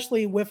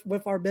 especially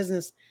with our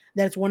business,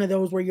 that it's one of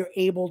those where you're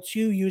able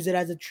to use it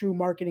as a true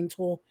marketing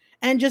tool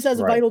and just as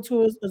a Right. vital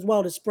tool as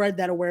well, to spread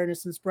that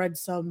awareness and spread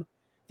some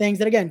things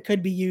that again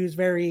could be used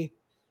very,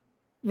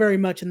 very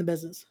much in the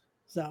business.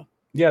 So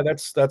Yeah,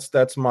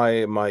 that's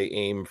my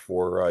aim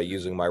for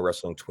using my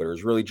wrestling Twitter,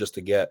 is really just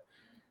to get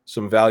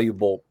some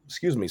valuable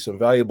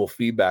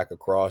feedback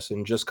across,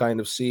 and just kind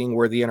of seeing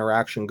where the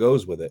interaction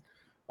goes with it.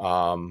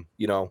 A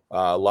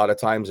lot of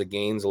times it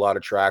gains a lot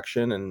of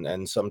traction,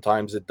 and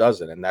sometimes it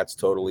doesn't, and that's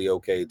totally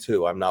okay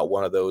too. I'm not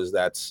one of those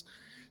that's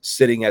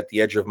sitting at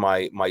the edge of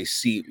my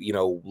seat,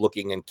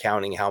 looking and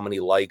counting how many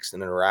likes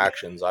and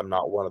interactions. I'm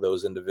not one of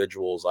those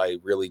individuals. I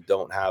really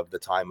don't have the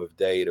time of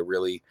day to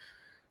really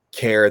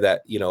care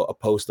that a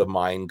post of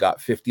mine got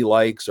 50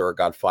 likes or it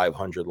got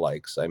 500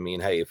 likes. I mean,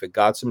 hey, if it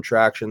got some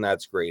traction,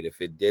 that's great. If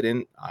it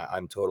didn't,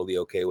 I'm totally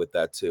okay with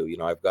that too.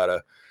 I've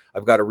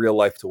got a real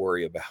life to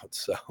worry about.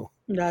 So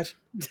gosh.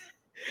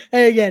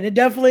 And again, it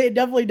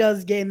definitely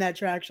does gain that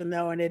traction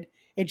though, and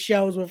it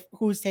shows with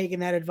who's taking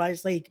that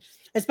advice. Like,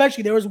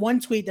 especially there was one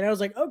tweet that I was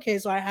like, okay,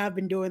 so I have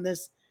been doing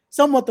this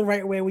somewhat the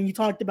right way when you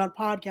talked about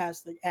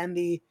podcasting and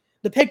the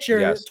picture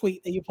yes.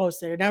 tweet that you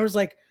posted, and I was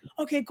like,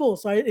 okay, cool.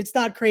 So it's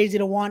not crazy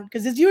to want,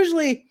 because it's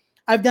usually,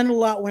 I've done it a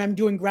lot when I'm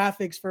doing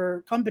graphics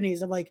for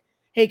companies. I'm like,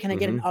 hey, can I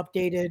get an Hmm.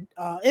 updated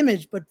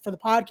image? But for the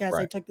podcast, I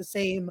Right. took the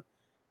same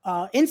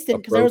instant,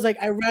 because I was Approach.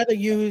 like, I rather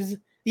use,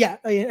 yeah,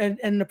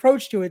 an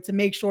approach to it to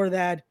make sure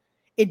that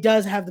it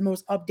does have the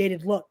most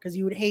updated look. Because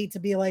you would hate to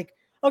be like,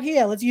 okay,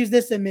 yeah, let's use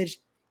this image.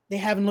 They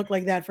haven't looked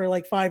like that for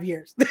like 5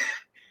 years.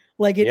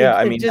 Like it, Yeah, it,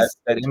 I it mean, that, just.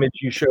 that image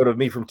you showed of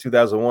me from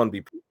 2001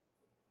 be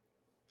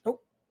Oh,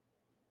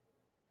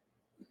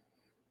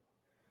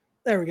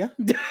 there we go.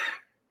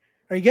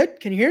 Are you good?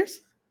 Can you hear us?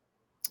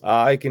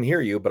 I can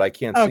hear you, but I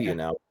can't see you Okay.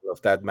 now. I don't know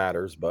if that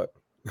matters, but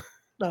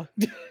No.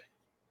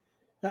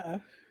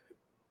 Uh-oh.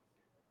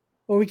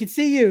 Well, we can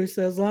see you,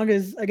 so as long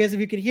as, I guess, if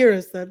you could hear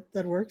us, that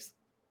works.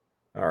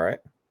 all right.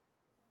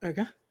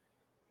 Okay.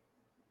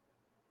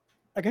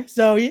 Okay.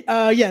 So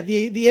yeah,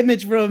 the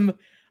image from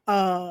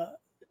uh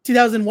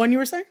 2001 you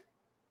were saying?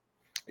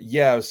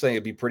 Yeah, I was saying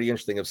it'd be pretty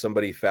interesting if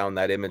somebody found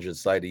that image and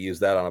decided to use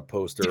that on a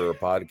poster or a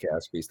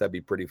podcast piece. That'd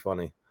be pretty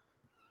funny.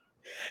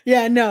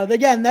 Yeah, no.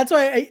 Again, that's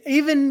why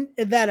even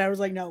at that I was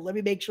like, no, let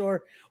me make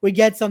sure we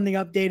get something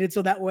updated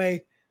so that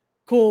way,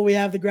 cool, we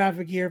have the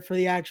graphic here for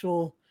the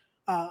actual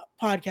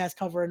podcast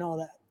cover and all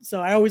that. So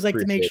I always like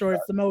to make Appreciate sure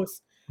it's the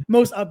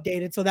most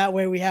updated, so that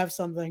way we have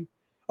something.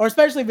 Or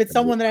especially if it's that.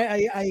 someone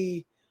that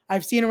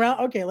I've seen around.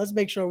 Okay, let's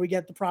make sure we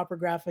get the proper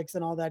graphics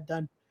and all that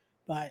done.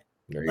 But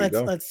There you let's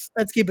go.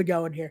 let's keep it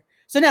going here.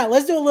 So now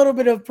let's do a little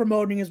bit of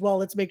promoting as well.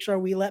 Let's make sure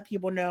we let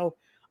people know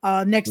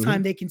next Hmm.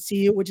 time they can see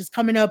you, which is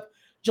coming up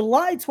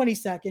July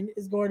 22nd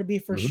is going to be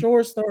for Hmm.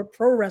 Shore Star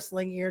Pro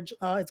Wrestling here.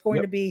 It's going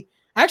Yep. to be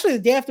actually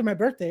the day after my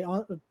birthday.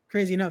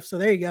 Crazy enough. So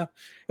there you go.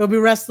 It'll be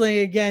wrestling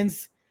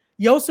against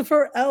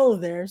Yosifer L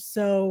there.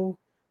 So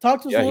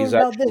talk to us a Yeah, little he's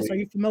about this. Are actually,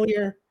 you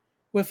familiar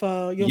with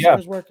yeah,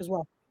 Yosifer's work as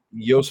well?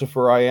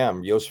 Yosifer, I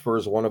am. Yosifer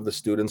is one of the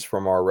students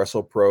from our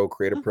Wrestle Pro,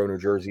 Creative Pro New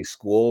Jersey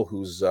school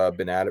who's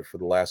been at it for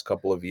the last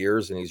couple of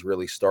years, and he's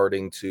really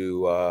starting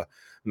to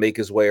make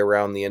his way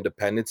around the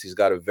independents. He's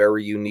got a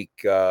very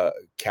unique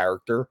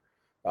character,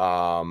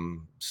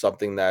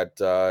 something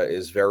that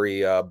is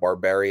very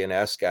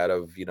barbarian-esque out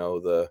of,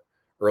 the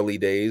early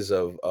days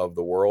of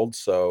the world.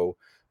 So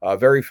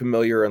very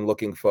familiar and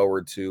looking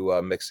forward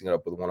to mixing it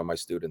up with one of my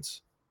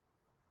students.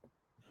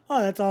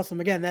 Oh, that's awesome.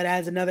 Again, that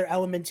adds another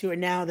element to it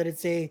now that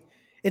it's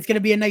going to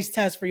be a nice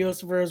test for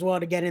Yosifer as well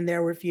to get in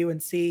there with you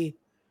and see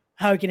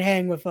how he can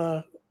hang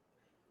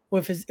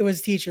with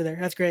his teacher there.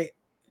 That's great.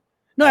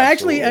 No,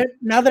 actually, Absolutely.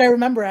 now that I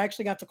remember, I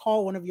actually got to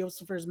call one of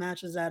Yosifer's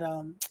matches at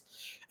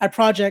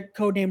Project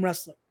Codename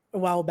Wrestling a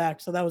while back.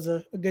 So that was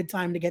a good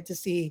time to get to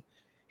see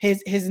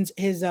his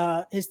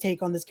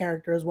take on this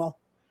character as well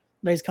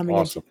that he's coming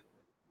into. Awesome.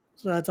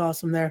 So that's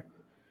awesome there.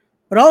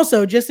 But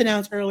also, just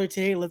announced earlier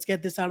today, let's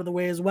get this out of the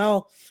way as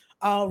well.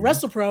 Mhm.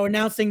 WrestlePro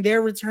announcing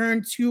their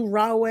return to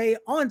Rahway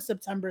on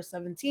September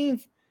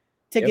 17th. Yep.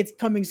 Tickets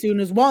coming soon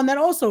as well. And that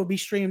also will be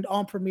streamed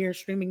on Premier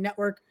Streaming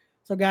Network.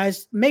 So,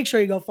 guys, make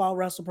sure you go follow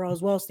WrestlePro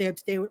as well. Stay up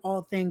to date with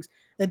all the things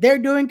that they're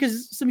doing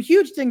because some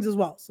huge things as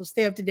well. So,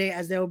 stay up to date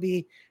as they'll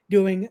be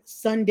doing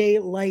Sunday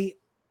Light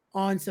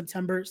on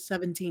September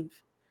 17th.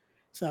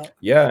 So,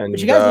 Yeah, but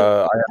you and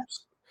guys,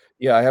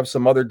 I have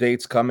some other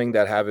dates coming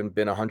that haven't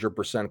been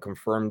 100%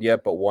 confirmed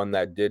yet, but one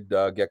that did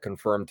get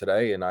confirmed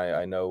today, and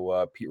I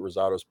know Pete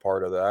Rosato's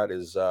part of that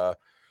is I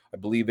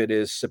believe it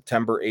is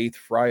September 8th,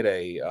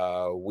 Friday.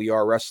 We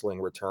Are Wrestling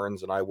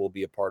returns, and I will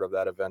be a part of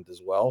that event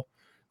as well.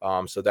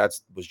 So that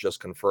was just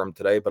confirmed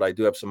today, but I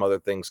do have some other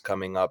things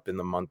coming up in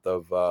the month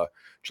of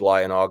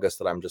July and August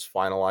that I'm just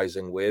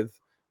finalizing with.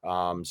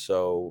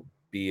 So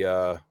be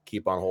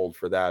keep on hold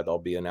for that. I'll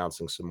be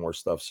announcing some more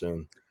stuff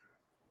soon.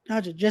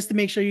 Gotcha. Just to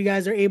make sure you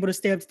guys are able to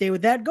stay up to date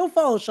with that, go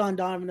follow Shawn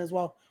Donovan as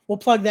well. We'll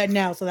plug that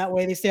now so that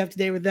way they stay up to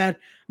date with that.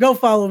 Go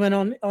follow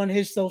him on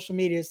his social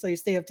media so you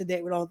stay up to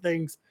date with all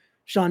things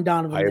Shawn I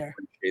Donovan there.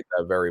 appreciate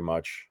that very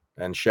much.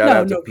 And shout No,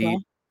 out to no Pete.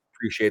 problem.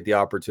 Appreciate the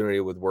opportunity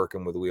with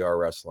working with We Are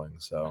Wrestling.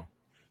 So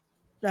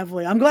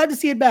Definitely. I'm glad to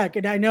see it back.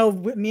 And I know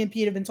me and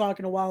Pete have been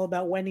talking a while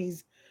about when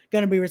he's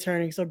going to be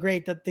returning. So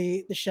great that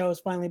the show has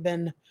finally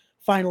been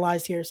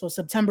finalized here. So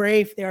September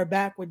 8th, they are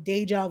back with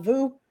Deja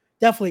Vu.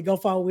 Definitely go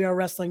follow We Are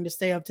Wrestling to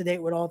stay up to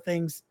date with all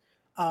things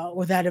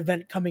with that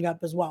event coming up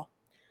as well.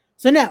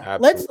 So now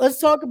absolutely. let's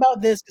talk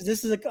about this because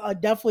this is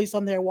definitely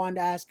something I wanted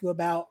to ask you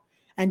about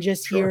and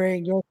just Sure.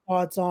 hearing your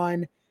thoughts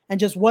on and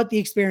just what the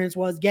experience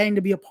was getting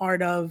to be a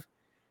part of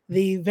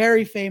the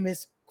very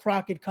famous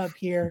Crockett Cup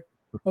here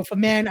with a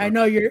man I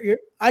know you're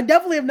I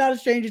definitely am not a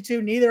stranger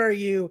to, neither are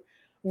you,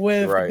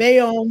 with Right.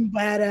 Bayonne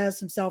badass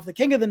himself, the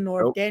king of the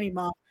north, Nope. Danny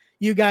Moff.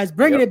 You guys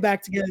bringing Yep. it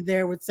back together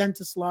there with Sent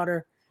to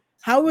Slaughter.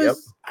 Yep.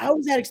 How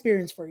was that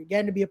experience for you?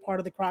 Getting to be a part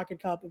of the Crockett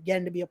Cup,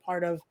 getting to be a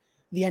part of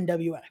the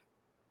NWA.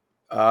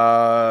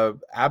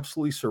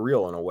 Absolutely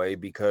surreal in a way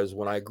because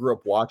when I grew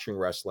up watching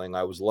wrestling,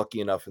 I was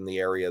lucky enough in the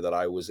area that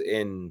I was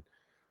in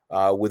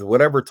with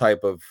whatever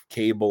type of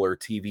cable or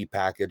TV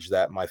package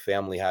that my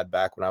family had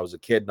back when I was a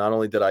kid. Not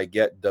only did I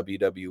get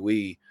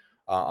WWE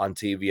on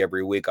TV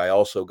every week, I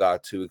also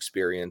got to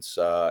experience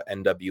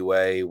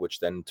NWA, which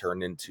then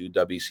turned into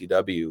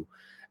WCW.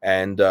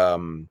 And,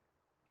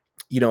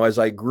 as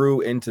I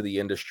grew into the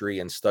industry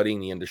and studying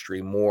the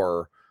industry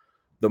more,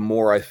 the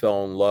more I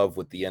fell in love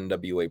with the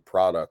NWA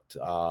product.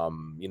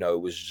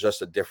 It was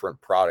just a different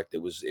product.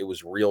 It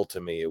was real to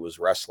me. It was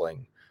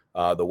wrestling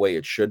the way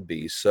it should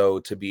be. So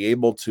to be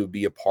able to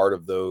be a part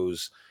of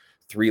those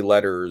three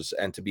letters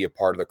and to be a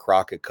part of the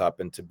Crockett Cup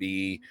and to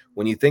be,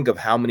 when you think of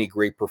how many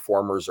great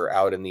performers are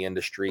out in the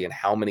industry and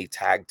how many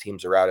tag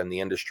teams are out in the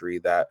industry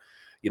that,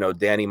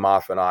 Danny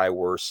Moff and I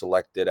were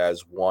selected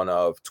as one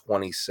of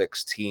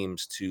 26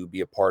 teams to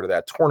be a part of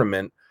that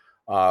tournament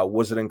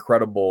was an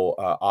incredible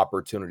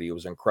opportunity. It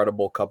was an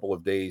incredible couple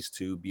of days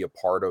to be a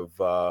part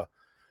of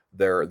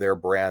their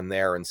brand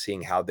there and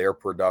seeing how their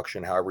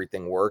production, how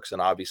everything works, and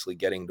obviously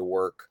getting to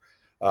work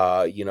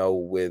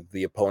with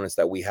the opponents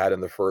that we had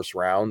in the first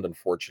round.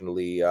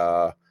 Unfortunately,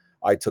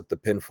 I took the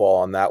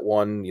pinfall on that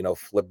one.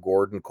 Flip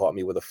Gordon caught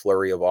me with a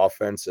flurry of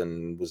offense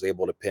and was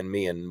able to pin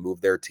me and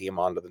move their team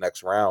on to the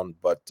next round.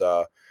 But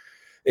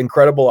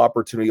incredible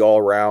opportunity all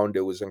around.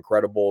 It was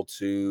incredible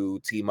to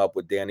team up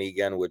with Danny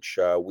again, which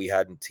we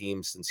hadn't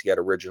teamed since he had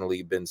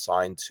originally been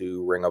signed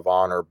to Ring of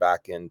Honor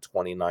back in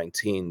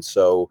 2019.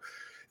 So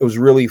it was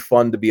really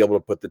fun to be able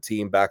to put the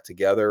team back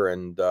together,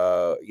 and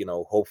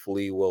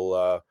hopefully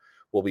we'll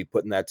be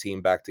putting that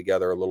team back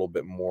together a little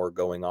bit more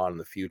going on in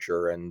the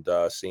future, and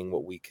seeing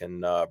what we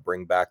can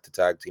bring back to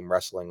tag team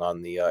wrestling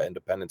on the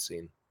independent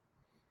scene.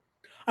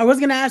 I was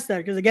gonna ask that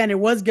because again, it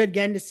was good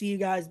again to see you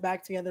guys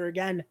back together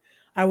again.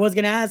 I was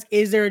gonna ask,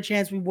 is there a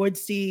chance we would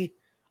see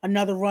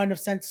another run of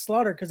Sense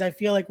Slaughter? Because I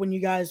feel like when you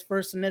guys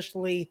first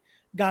initially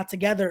got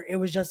together, it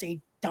was just a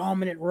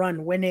dominant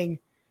run, winning Yeah.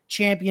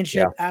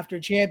 championship after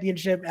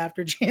championship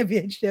after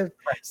championship.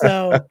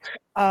 So,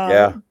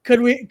 Yeah. could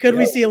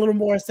we see a little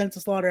more Sense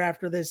of Slaughter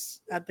after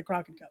this at the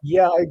Crockett Cup?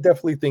 Yeah, I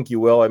definitely think you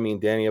will. I mean,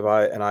 Danny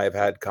and I have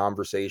had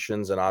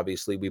conversations, and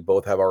obviously we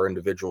both have our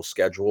individual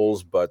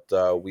schedules, but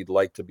we'd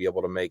like to be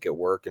able to make it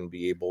work and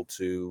be able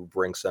to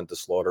bring Scent to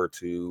Slaughter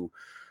to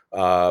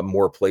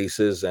more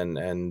places. And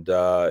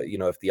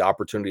if the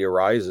opportunity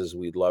arises,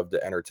 we'd love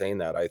to entertain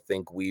that. I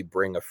think we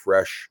bring a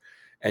fresh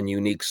and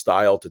unique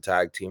style to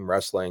tag team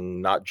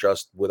wrestling, not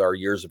just with our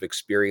years of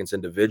experience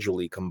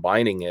individually,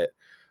 combining it,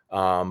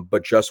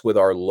 but just with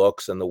our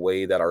looks and the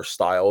way that our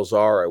styles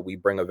are. We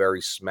bring a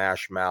very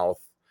smash mouth,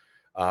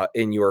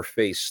 in your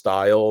face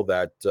style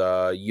that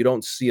you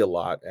don't see a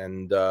lot.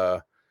 And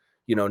no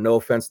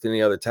offense to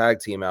any other tag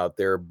team out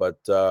there, but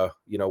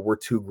we're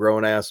two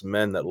grown ass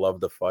men that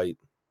love to fight.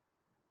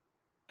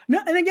 No,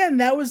 and again,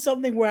 that was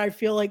something where I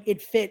feel like it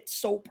fit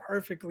so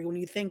perfectly when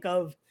you think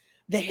of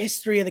the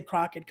history of the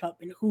Crockett Cup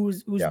and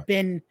who's Yeah.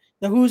 been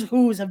the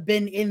who's have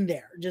been in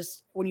there.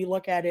 Just when you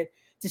look at it,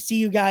 to see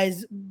you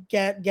guys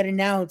get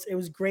announced, it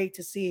was great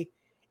to see.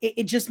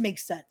 It just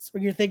makes sense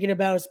when you're thinking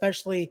about,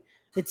 especially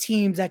the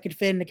teams that could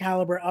fit in the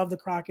caliber of the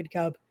Crockett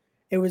Cup.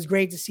 It was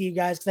great to see you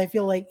guys because I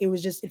feel like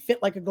it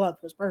fit like a glove.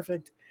 It was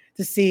perfect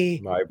to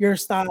see I your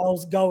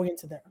styles going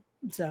into there.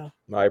 So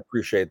I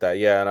appreciate that.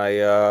 Yeah, and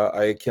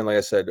I can, like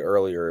I said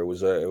earlier, it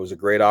was a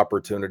great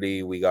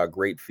opportunity. We got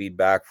great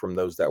feedback from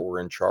those that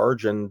were in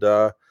charge, and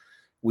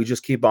we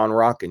just keep on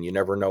rocking. You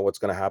never know what's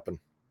going to happen.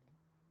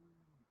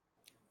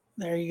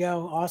 there you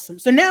go. Awesome.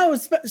 So now,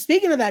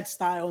 speaking of that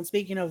style, and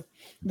speaking of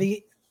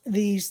the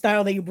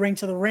style that you bring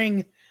to the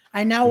ring,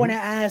 I now want Mhm.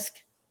 to ask,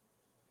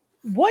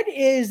 what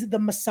is the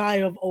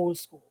Messiah of old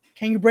school?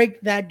 Can you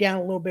break that down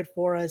a little bit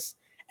for us?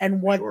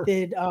 And Sure.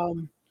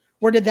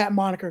 where did that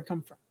moniker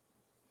come from?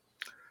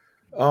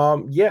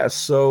 Yeah,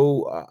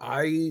 so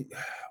I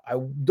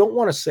don't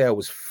want to say I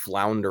was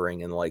floundering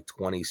in like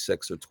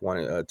 26 or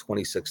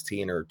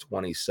 2016 or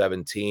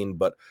 2017,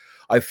 but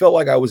I felt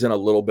like I was in a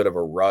little bit of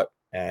a rut,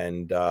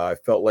 and I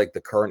felt like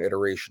the current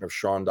iteration of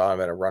Shawn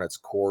Donovan had run its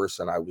course,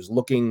 and I was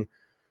looking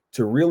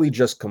to really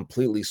just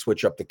completely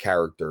switch up the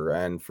character.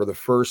 And for the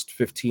first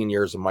 15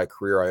 years of my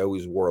career, I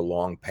always wore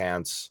long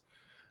pants,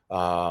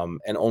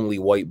 and only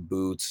white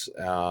boots.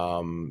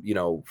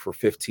 For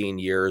 15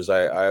 years,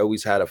 I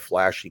always had a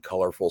flashy,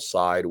 colorful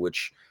side,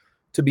 which,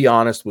 to be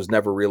honest, was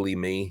never really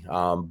me.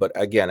 But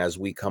again, as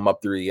we come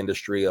up through the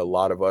industry, a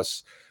lot of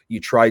us, you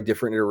try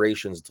different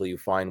iterations until you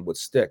find what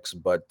sticks.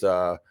 But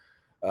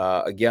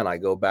again, I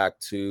go back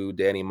to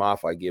Danny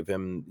Moff. I give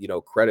him,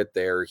 credit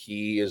there.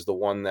 He is the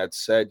one that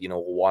said,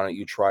 why don't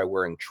you try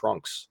wearing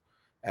trunks?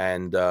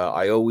 And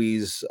I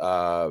always,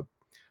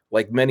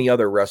 like many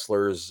other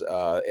wrestlers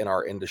in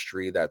our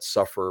industry that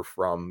suffer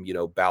from,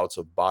 bouts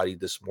of body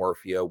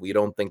dysmorphia, we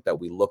don't think that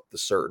we look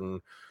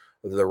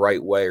the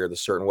right way or the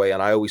certain way.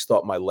 And I always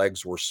thought my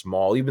legs were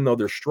small, even though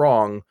they're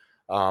strong.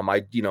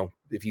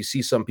 If you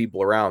see some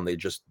people around,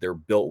 they're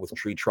built with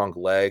tree trunk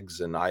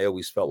legs, and I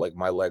always felt like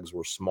my legs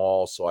were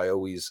small, so I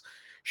always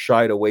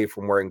shied away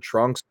from wearing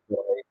trunks.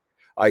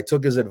 I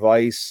took his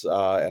advice,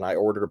 and I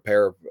ordered a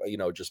pair of,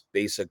 just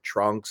basic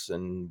trunks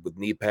and with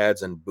knee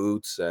pads and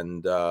boots,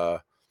 and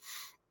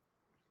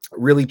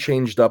really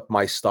changed up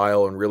my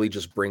style and really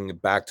just bring it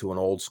back to an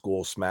old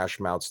school smash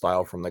mouth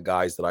style from the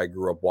guys that I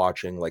grew up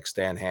watching, like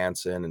Stan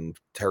Hansen and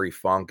Terry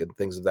Funk and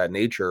things of that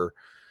nature.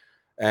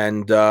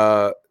 And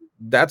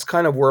that's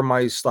kind of where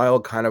my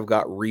style kind of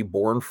got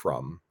reborn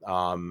from,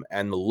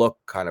 and the look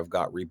kind of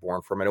got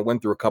reborn from. And it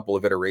went through a couple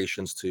of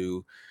iterations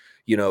to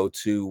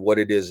what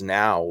it is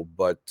now.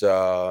 But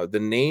the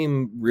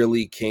name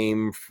really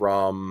came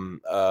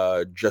from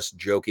just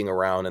joking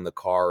around in the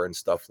car and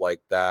stuff like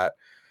that.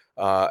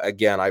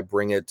 Again, I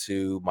bring it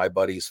to my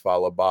buddies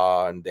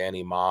Falaba and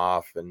Danny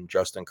Moff and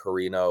Justin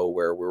Carino,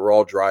 where we were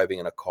all driving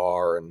in a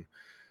car, and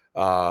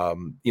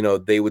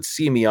they would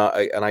see me.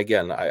 And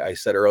again, I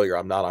said earlier,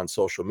 I'm not on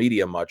social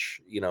media much,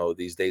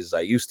 these days as I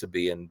used to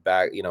be. And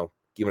back,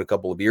 even a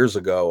couple of years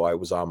ago, I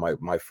was on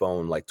my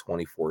phone like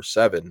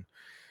 24/7.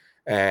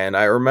 And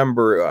I don't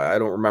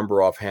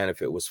remember offhand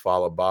if it was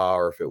Falaba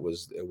or if it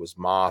was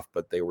Moth,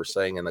 but they were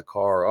saying in the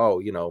car, oh,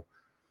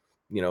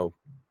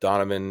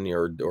 Donovan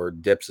or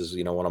Dips is,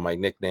 one of my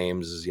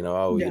nicknames is,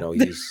 oh, Yeah.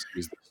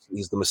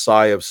 he's the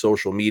messiah of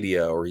social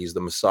media, or he's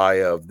the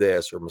messiah of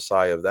this or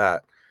messiah of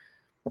that.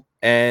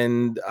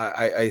 And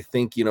I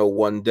think,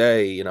 one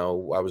day, I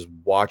was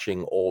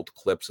watching old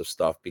clips of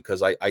stuff,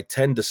 because I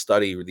tend to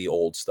study the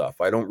old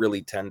stuff. I don't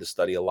really tend to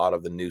study a lot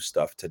of the new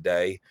stuff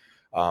today,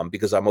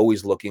 because I'm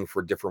always looking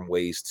for different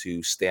ways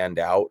to stand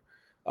out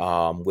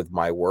with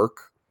my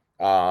work.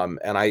 And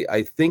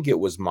I think it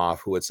was Moff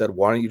who had said,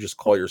 why don't you just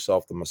call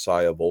yourself the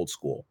messiah of old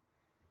school?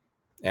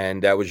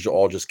 And that was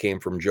all just came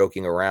from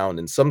joking around.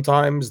 And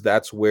sometimes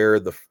that's where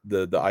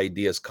the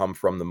ideas come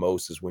from the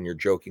most, is when you're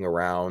joking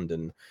around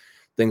and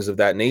things of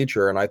that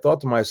nature. And I thought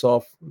to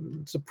myself,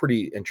 it's a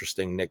pretty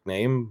interesting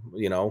nickname,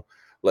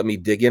 let me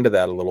dig into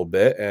that a little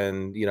bit.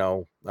 And,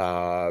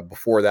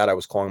 before that, I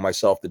was calling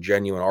myself the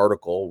Genuine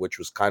Article, which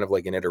was kind of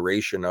like an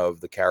iteration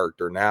of the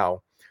character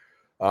now.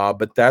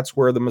 But that's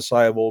where the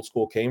Messiah of Old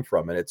School came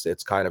from. And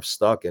it's kind of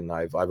stuck. And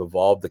I've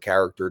evolved the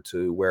character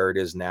to where it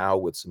is now,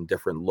 with some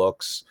different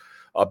looks,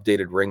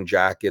 updated ring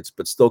jackets,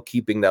 but still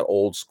keeping that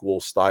old school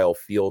style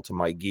feel to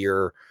my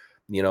gear.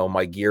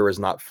 My gear is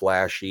not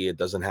flashy. It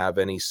doesn't have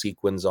any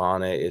sequins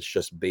on it. It's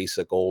just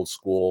basic old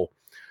school,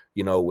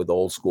 with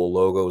old school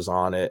logos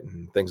on it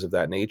and things of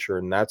that nature.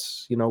 And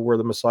that's, where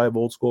the Messiah of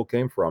Old School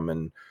came from.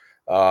 And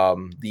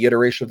the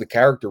iteration of the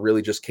character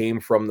really just came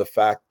from the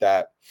fact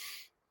that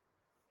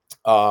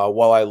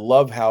while I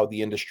love how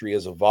the industry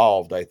has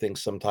evolved, I think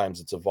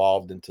sometimes it's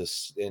evolved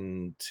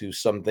into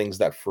some things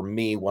that, for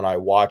me, when I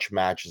watch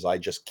matches, I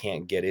just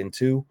can't get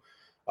into.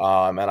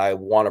 And I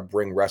want to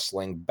bring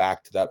wrestling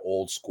back to that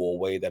old school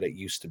way that it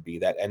used to be,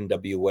 that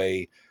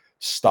NWA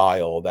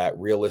style, that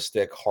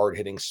realistic,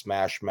 hard-hitting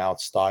smash mouth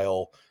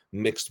style,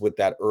 mixed with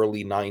that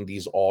early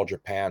 90s All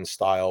Japan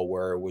style,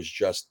 where it was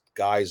just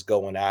guys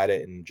going at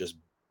it and just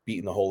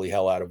beating the holy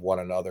hell out of one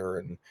another,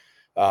 and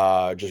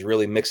just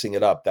really mixing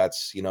it up.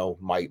 That's,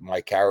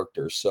 my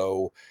character.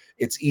 So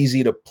it's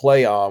easy to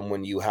play on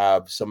when you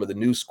have some of the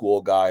new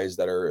school guys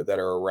that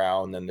are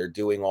around, and they're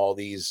doing all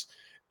these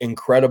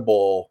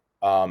incredible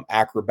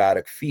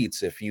acrobatic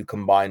feats. If you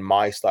combine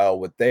my style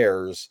with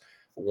theirs,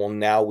 well,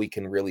 now we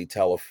can really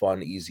tell a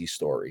fun, easy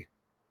story.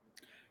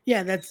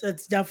 Yeah,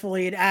 that's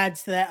definitely, it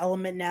adds to that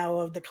element now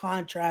of the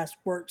contrast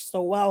works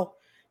so well,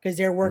 because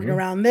they're working Mhm.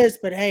 around this,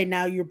 but hey,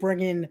 now you're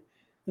bringing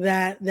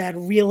that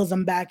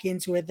realism back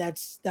into it.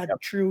 That's that Yep.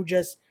 true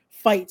just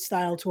fight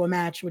style to a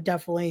match would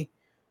definitely,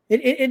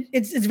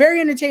 it's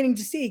very entertaining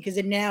to see, because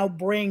it now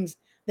brings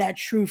that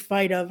true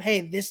fight of,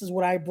 hey, this is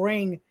what I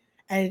bring,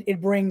 and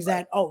it brings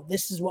that, oh,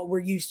 this is what we're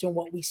used to and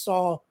what we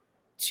saw,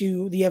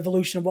 to the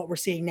evolution of what we're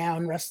seeing now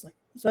in wrestling.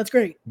 So that's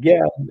great. Yeah,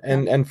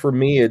 Yeah. and for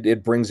me,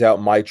 it brings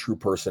out my true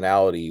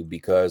personality,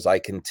 because I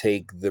can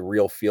take the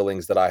real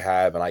feelings that I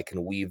have and I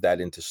can weave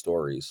that into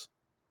stories.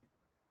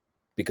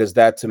 Because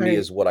that, to me, Right.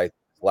 is what I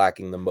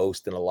lacking the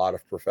most in a lot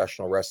of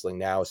professional wrestling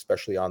now,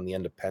 especially on the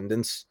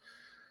independents.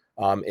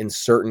 In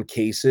certain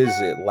cases,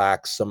 it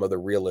lacks some of the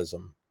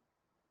realism,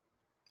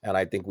 and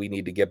I think we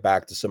need to get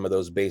back to some of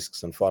those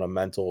basics and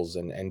fundamentals,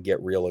 and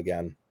get real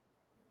again.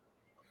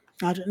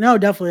 Gotcha. No,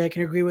 definitely, I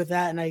can agree with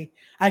that, and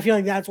I feel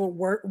like that's what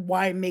work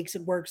why it makes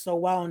it work so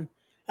well, and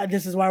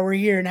this is why we're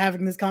here and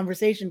having this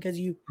conversation, because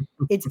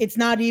it's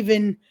not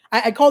even,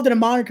 I called it a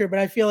moniker, but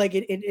I feel like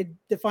it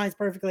defines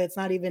perfectly. It's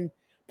not even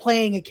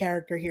playing a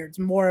character here; it's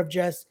more of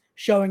just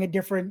showing a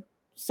different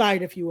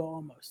side, if you will,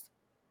 almost.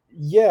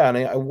 Yeah,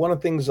 and one of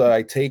the things that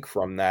I take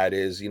from that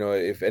is,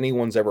 if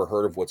anyone's ever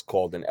heard of what's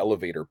called an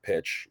elevator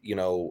pitch,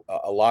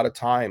 a lot of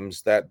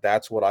times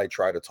that's what I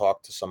try to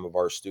talk to some of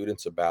our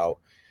students about,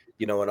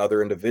 and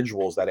other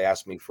individuals that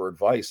ask me for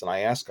advice. And I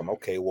ask them,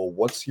 okay, well,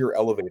 what's your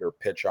elevator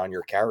pitch on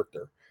your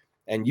character?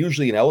 And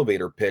usually an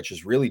elevator pitch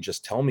is really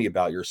just tell me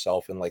about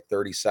yourself in like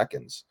 30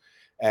 seconds.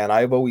 And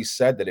I've always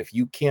said that if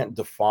you can't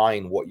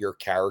define what your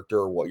character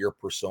or what your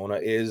persona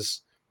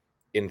is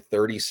in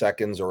 30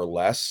 seconds or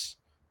less,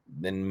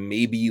 then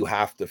maybe you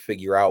have to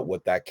figure out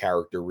what that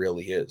character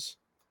really is.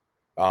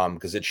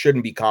 Because it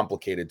shouldn't be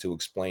complicated to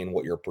explain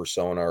what your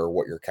persona or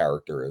what your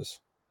character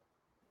is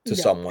to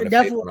Yeah, someone if they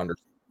definitely, don't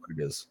understand what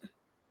it is.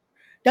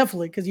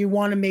 definitely, because you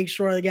want to make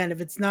sure, again,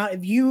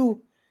 if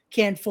you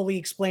can't fully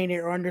explain it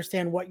or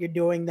understand what you're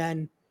doing,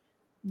 then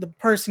the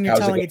person you're How's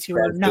it telling going it to to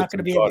are translate not to going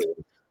to be the able to.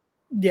 audience?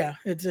 Yeah,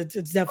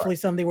 it's definitely Right.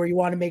 something where you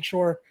want to make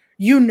sure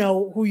you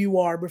know who you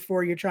are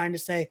before you're trying to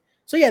say,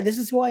 so yeah, this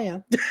is who I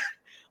am.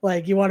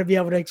 Like, you want to be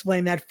able to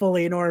explain that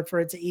fully in order for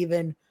it to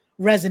even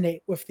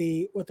resonate with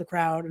the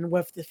crowd and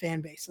with the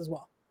fan base as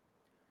well.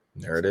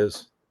 There it So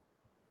is.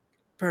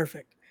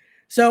 perfect.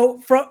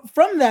 So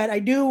from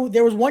that,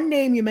 there was one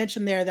name you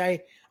mentioned there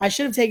that I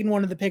should have taken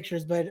one of the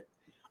pictures, but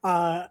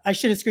I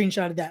should have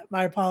screenshotted that.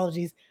 My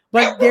apologies.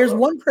 But there's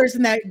one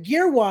person that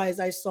gear wise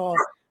I saw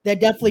that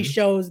definitely Mhm.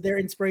 shows their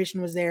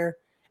inspiration was there.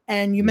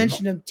 And you Mhm.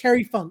 mentioned him,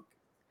 Terry Funk.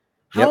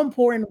 How Yep.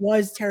 important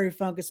was Terry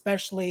Funk,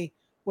 especially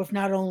with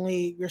not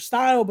only your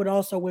style, but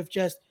also with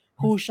just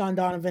who Shawn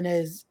Donovan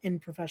is in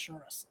professional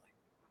wrestling?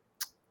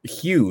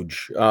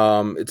 Huge.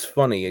 It's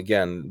funny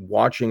again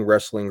watching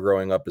wrestling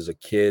growing up as a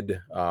kid.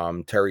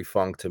 Terry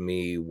Funk to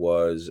me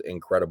was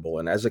incredible,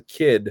 and as a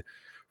kid,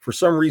 for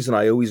some reason,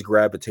 I always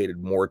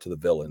gravitated more to the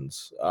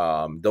villains.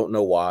 Don't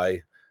know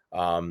why.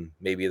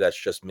 Maybe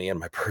that's just me and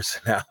my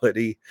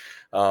personality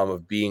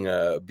of being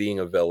a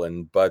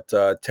villain. But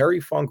Terry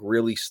Funk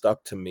really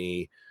stuck to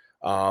me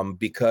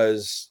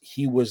because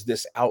he was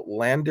this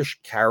outlandish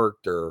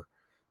character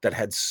that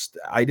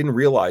I didn't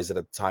realize it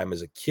at the time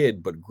as a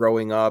kid, but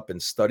growing up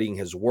and studying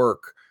his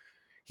work,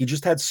 he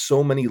just had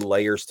so many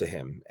layers to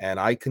him. And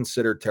I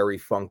consider Terry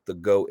Funk the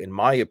GOAT, in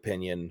my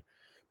opinion,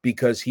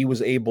 because he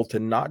was able to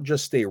not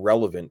just stay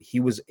relevant, he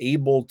was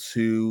able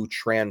to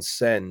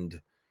transcend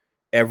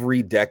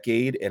every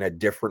decade in a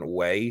different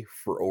way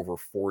for over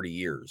 40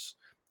 years.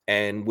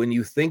 And when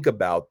you think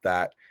about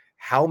that,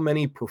 how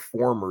many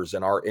performers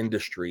in our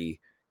industry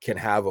can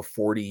have a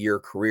 40-year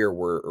career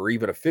or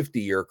even a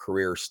 50-year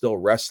career still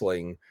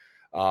wrestling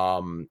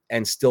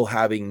and still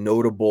having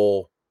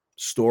notable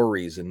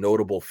stories and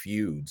notable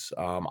feuds?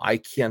 I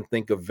can't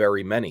think of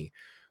very many.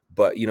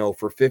 But,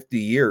 for 50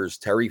 years,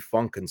 Terry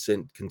Funk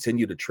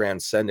continued to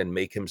transcend and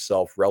make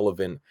himself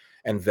relevant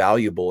and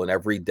valuable in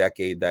every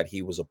decade that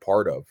he was a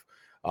part of.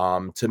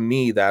 To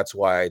me, that's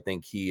why I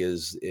think he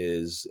is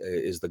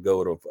the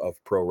GOAT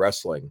of pro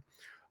wrestling.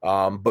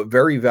 But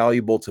very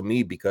valuable to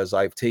me because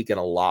I've taken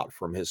a lot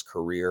from his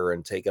career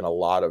and taken a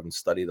lot of and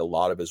studied a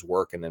lot of his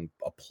work and then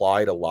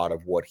applied a lot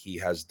of what he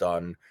has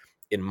done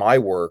in my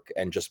work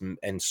and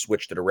and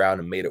switched it around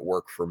and made it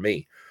work for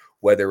me.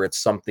 Whether it's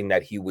something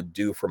that he would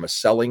do from a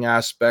selling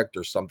aspect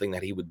or something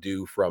that he would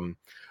do from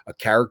a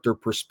character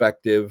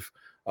perspective.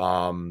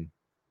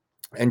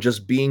 And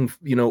just being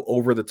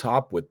over the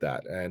top with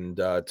that. And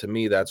to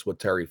me, that's what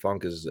Terry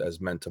Funk has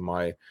meant to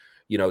my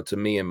to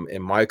me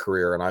in my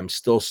career. And I'm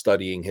still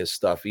studying his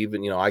stuff.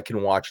 Even I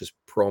can watch his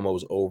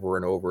promos over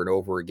and over and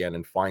over again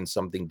and find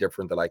something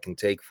different that I can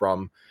take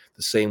from.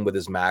 The same with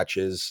his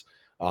matches.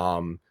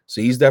 So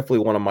he's definitely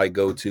one of my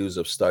go-tos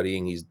of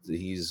studying.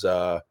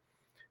 The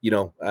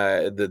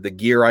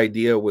gear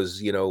idea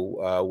was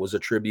a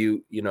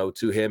tribute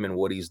to him and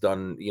what he's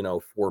done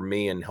for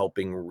me and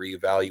helping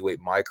reevaluate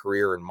my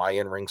career and my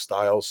in-ring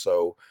style.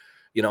 So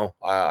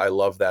I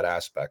love that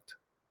aspect.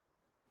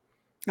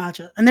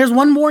 Gotcha. And there's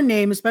one more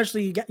name,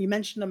 especially you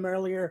mentioned him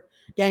earlier,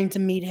 getting to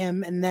meet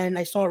him, and then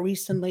I saw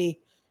recently,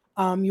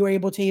 you were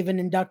able to even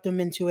induct him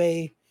into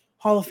a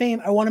Hall of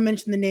Fame. I want to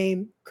mention the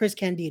name Chris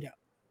Candido.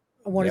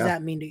 What does Yeah.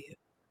 that mean to you?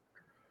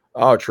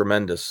 Oh,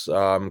 tremendous.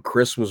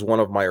 Chris was one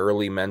of my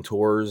early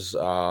mentors.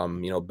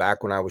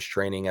 Back when I was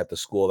training at the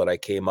school that I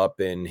came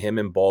up in, him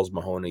and Balls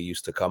Mahoney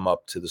used to come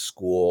up to the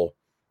school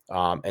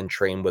and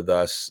train with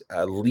us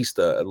at least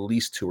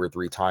 2 or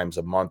 3 times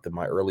a month in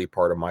my early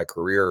part of my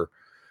career.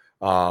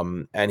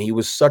 And he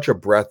was such a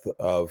breath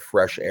of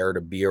fresh air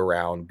to be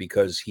around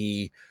because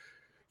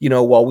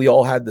while we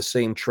all had the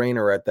same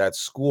trainer at that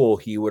school,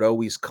 he would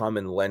always come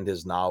and lend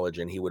his knowledge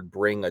and he would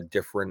bring a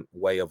different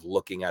way of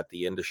looking at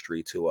the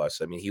industry to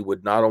us. I mean, he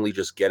would not only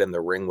just get in the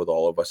ring with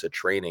all of us at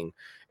training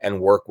and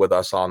work with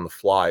us on the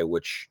fly,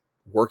 which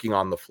working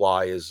on the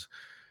fly is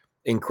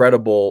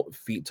incredible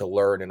feat to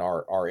learn in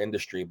our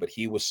industry, but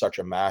he was such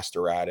a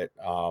master at it.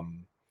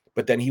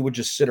 But then he would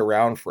just sit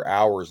around for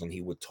hours and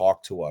he would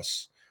talk to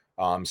us.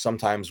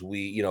 Sometimes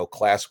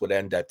class would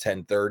end at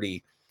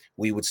 10:30.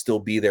 We would still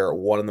be there at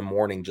 1 in the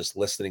morning, just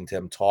listening to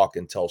him talk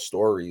and tell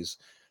stories.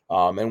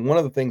 And one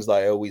of the things that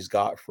I always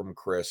got from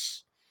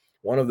Chris,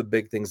 one of the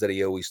big things that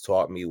he always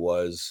taught me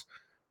was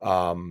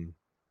um,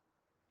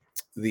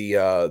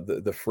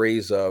 the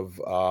phrase of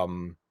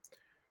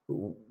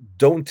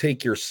don't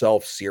take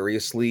yourself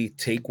seriously,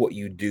 take what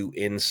you do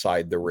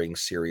inside the ring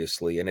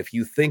seriously. And if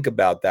you think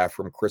about that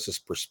from Chris's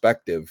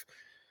perspective,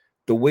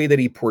 the way that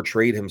he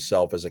portrayed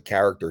himself as a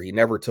character, he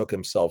never took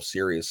himself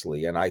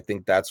seriously. And I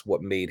think that's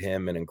what made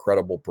him an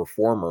incredible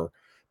performer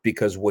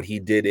because what he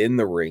did in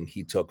the ring,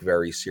 he took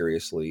very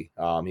seriously.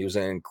 He was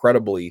an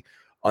incredibly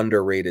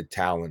underrated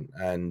talent.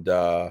 And,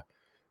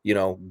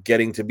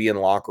 getting to be in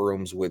locker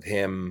rooms with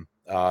him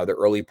the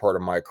early part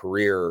of my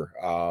career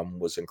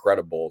was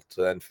incredible.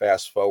 To then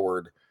fast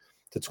forward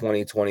to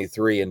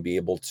 2023 and be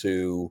able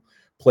to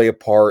play a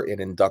part in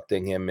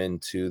inducting him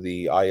into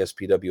the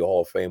ISPW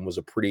Hall of Fame was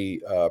a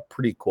pretty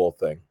cool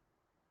thing.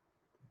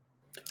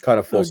 Kind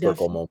of full Oh,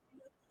 circle definitely. moment.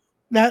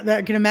 That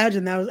I can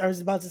imagine. That was I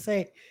was about to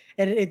say,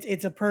 and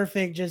it's a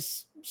perfect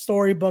just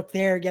storybook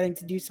there. Getting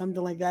to do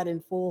something like that in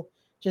full,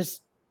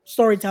 just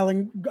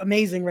storytelling,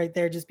 amazing right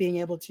there. Just being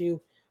able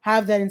to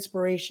have that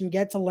inspiration,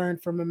 get to learn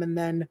from him, and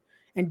then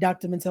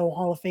induct him into the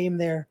Hall of Fame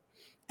there.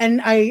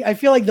 And I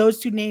feel like those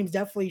two names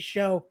definitely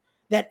show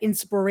that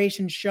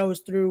inspiration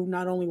shows through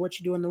not only what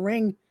you do in the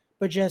ring,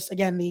 but just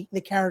again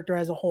the character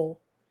as a whole.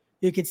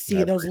 You could I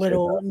see those appreciate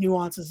little that.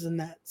 nuances in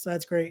that. So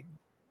that's great.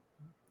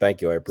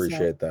 Thank you. I So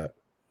appreciate that.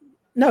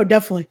 no,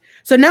 definitely.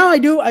 So now I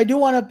do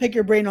want to pick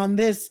your brain on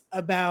this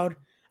about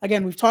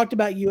again, we've talked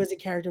about you as a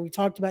character, we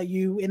talked about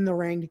you in the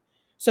ring.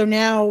 So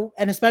now,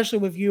 and especially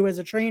with you as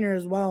a trainer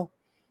as well,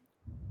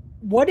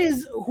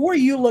 who are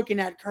you looking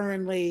at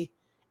currently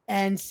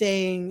and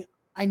saying,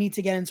 I need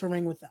to get into a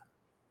ring with them?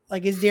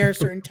 Like, is there a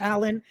certain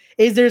talent?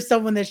 Is there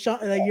someone that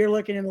like you're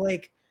looking at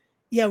like,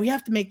 yeah, we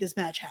have to make this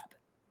match happen?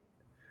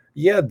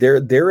 Yeah,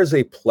 there is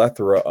a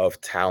plethora of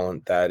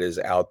talent that is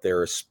out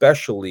there,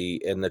 especially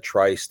in the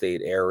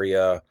tri-state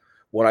area.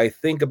 When I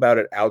think about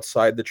it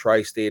outside the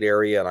tri-state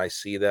area and I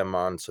see them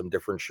on some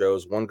different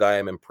shows, one guy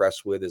I'm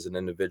impressed with is an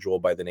individual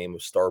by the name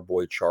of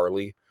Starboy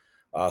Charlie,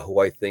 who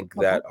I think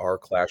Okay. that our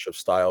clash of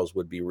styles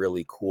would be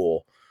really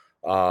cool.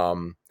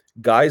 Um,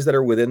 Guys that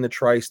are within the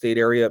tri-state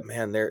area,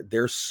 man,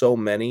 there's so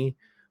many.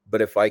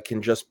 But if I can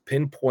just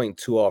pinpoint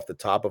two off the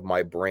top of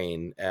my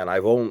brain, and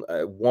I've only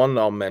one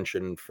I'll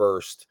mention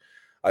first.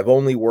 I've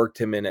only worked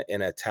him in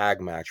a tag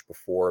match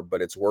before,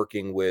 but it's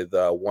working with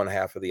one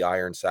half of the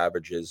Iron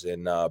Savages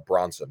in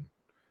Bronson.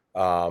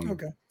 Um,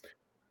 Okay.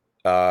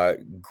 uh,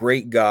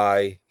 Great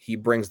guy. He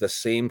brings the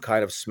same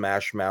kind of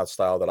smash mouth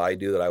style that I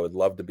do. That I would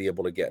love to be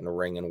able to get in the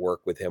ring and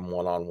work with him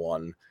one on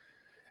one.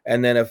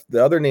 And then if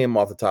the other name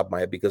off the top of my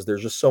head, because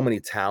there's just so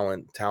many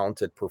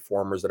talented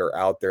performers that are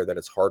out there that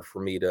it's hard for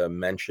me to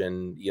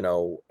mention,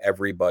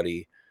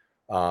 everybody.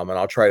 And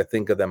I'll try to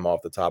think of them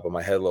off the top of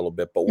my head a little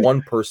bit. But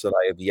one person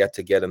I have yet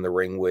to get in the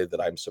ring with that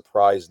I'm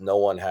surprised no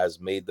one has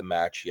made the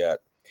match yet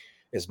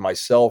is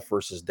myself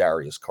versus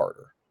Darius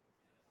Carter.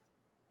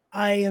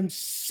 I am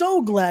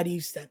so glad you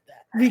said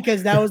that,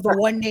 because that was the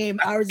one name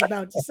I was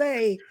about to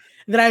say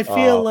that I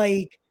feel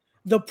like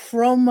the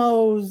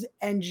promos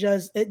and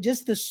just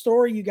the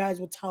story you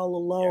guys would tell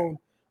alone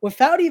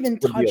without even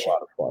Would be a touching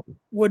lot of fun.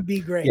 would be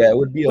great. Yeah, it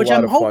would be a Which lot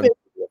I'm of fun. hoping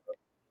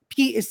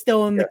Pete is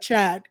still in Yeah. the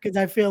chat, because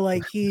I feel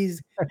like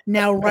he's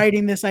now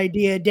writing this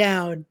idea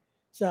down.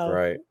 So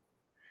Right.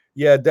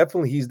 Yeah,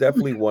 definitely. He's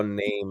definitely one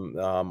name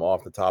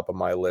off the top of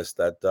my list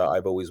that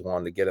I've always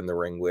wanted to get in the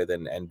ring with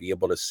and be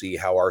able to see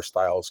how our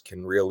styles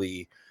can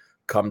really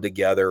come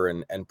together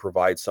and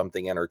provide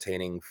something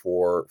entertaining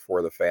for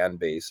the fan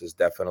base is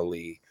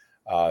definitely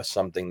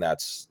something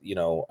that's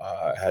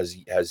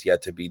has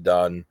yet to be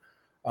done.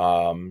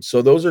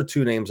 So those are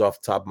two names off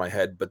the top of my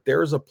head, but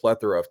there's a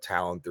plethora of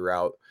talent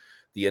throughout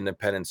the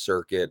independent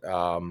circuit.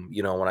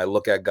 When I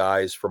look at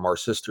guys from our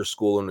sister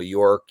school in New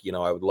York,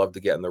 I would love to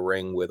get in the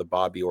ring with a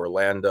Bobby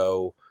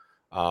Orlando.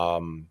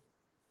 Also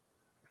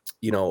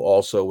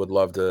would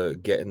love to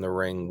get in the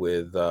ring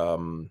with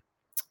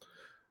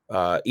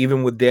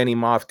even with Danny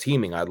Moff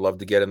teaming. I'd love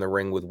to get in the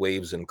ring with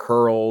Waves and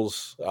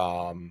Curls,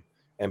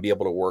 and be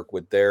able to work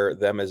with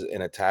them as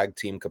in a tag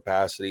team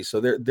capacity. So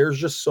there's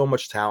just so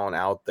much talent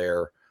out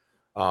there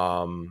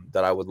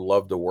that I would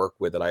love to work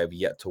with that I have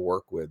yet to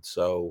work with.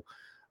 So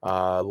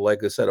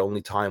like I said,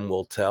 only time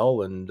will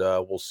tell, and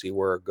we'll see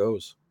where it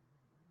goes.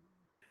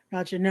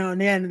 gotcha. No, and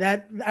then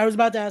that I was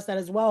about to ask that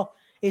as well.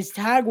 Is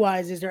tag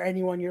wise, is there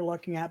anyone you're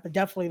looking at? But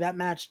definitely that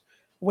match,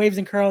 Waves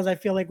and Curls, I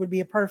feel like would be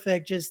a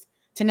perfect just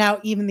to now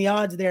even the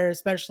odds there,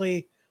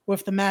 especially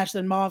with the match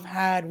that Mav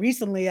had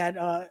recently at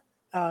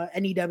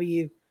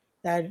NEW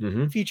that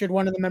featured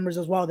one of the members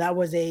as well. That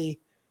was a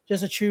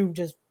true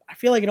I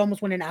feel like it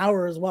almost went an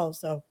hour as well.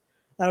 So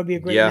that would be a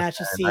great match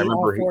to I see all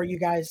remember four of you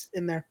guys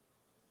in there.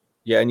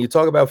 Yeah, and you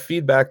talk about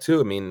feedback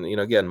too. I mean,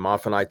 again,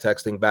 Moff and I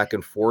texting back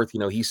and forth.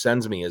 He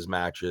sends me his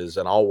matches,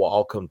 and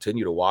I'll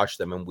continue to watch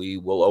them, and we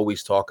will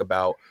always talk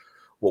about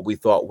what we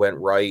thought went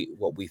right,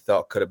 what we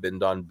thought could have been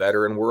done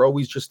better, and we're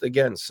always just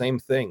again same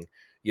thing.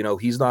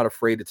 He's not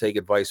afraid to take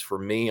advice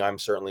from me. I'm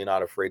certainly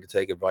not afraid to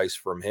take advice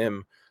from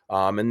him,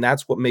 and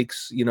that's what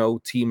makes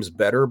teams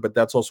better. But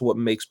that's also what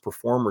makes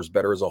performers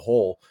better as a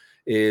whole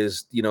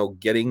is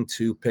getting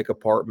to pick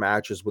apart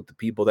matches with the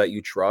people that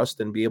you trust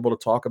and be able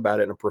to talk about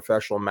it in a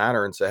professional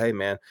manner and say, hey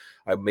man,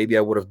 maybe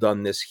I would have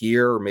done this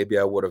here, or maybe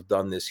I would have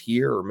done this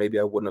here, or maybe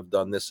I wouldn't have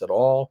done this at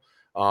all.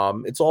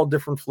 It's all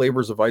different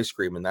flavors of ice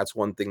cream, and that's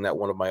one thing that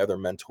one of my other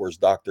mentors,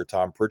 Dr.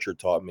 Tom Pritchard,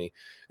 taught me,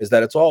 is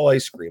that it's all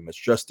ice cream. It's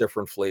just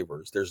different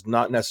flavors. There's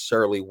not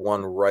necessarily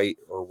one right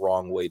or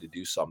wrong way to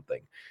do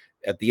something.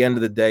 At the end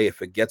of the day,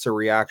 if it gets a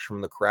reaction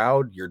from the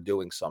crowd, you're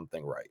doing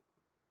something right.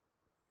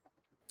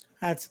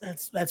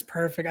 That's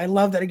perfect. I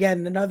love that.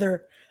 Again,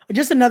 another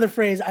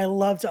phrase I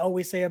love to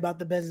always say about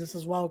the business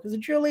as well, because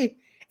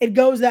it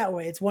goes that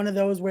way. It's one of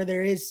those where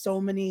there is so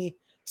many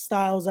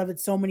styles of it,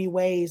 so many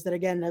ways that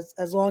again,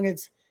 as long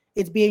as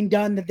it's being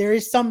done, that there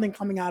is something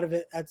coming out of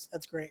it. That's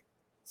great.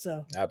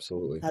 So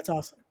Absolutely. that's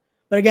awesome.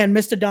 But again,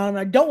 Mr. Donovan,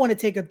 I don't want to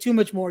take up too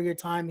much more of your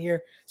time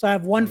here. So I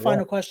have one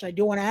final question I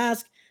do want to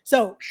ask.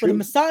 So for the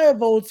Messiah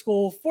of Old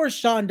School, for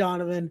Shawn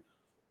Donovan,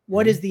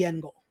 what is the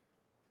end goal?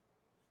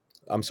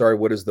 I'm sorry,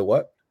 what is the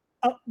what?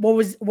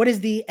 What is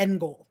the end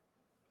goal?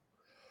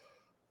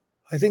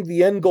 I think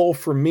the end goal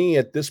for me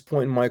at this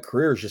point in my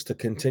career is just to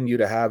continue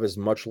to have as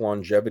much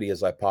longevity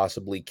as I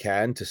possibly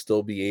can to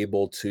still be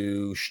able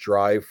to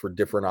strive for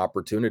different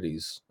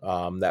opportunities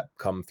that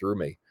come through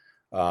me.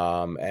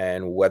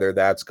 And whether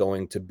that's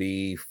going to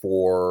be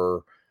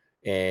for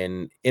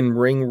an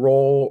in-ring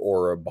role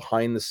or a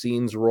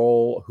behind-the-scenes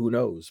role, who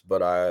knows?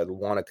 But I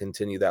want to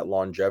continue that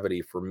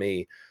longevity for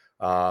me.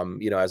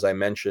 As I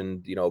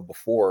mentioned,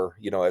 before,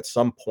 at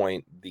some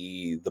point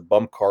the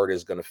bump card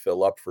is going to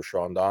fill up for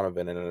Shawn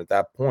Donavan, and at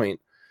that point,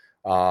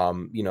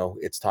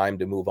 it's time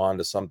to move on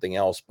to something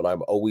else. But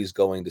I'm always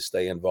going to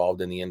stay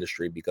involved in the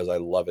industry because I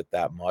love it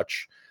that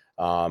much.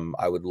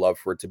 I would love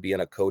for it to be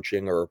in a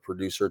coaching or a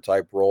producer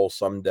type role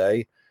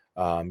someday.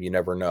 You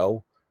never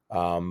know.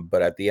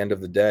 But at the end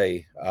of the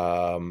day,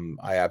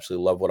 I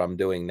absolutely love what I'm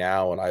doing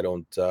now, and I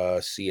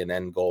don't see an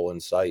end goal in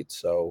sight.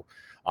 So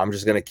I'm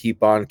just going to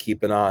keep on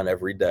keeping on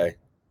every day.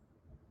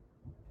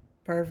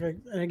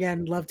 Perfect. And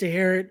again, love to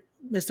hear it.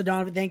 Mr.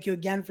 Donovan, thank you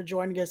again for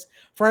joining us.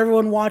 For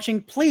everyone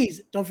watching,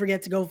 please don't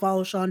forget to go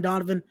follow Shawn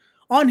Donovan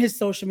on his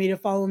social media.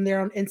 Follow him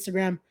there on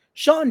Instagram,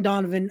 Shawn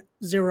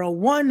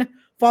Donovan01.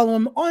 Follow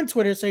him on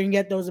Twitter so you can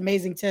get those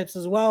amazing tips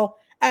as well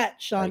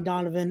at Shawn Thank you.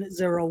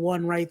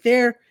 Donovan01 right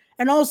there.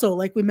 And also,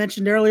 like we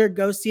mentioned earlier,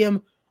 go see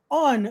him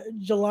on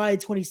July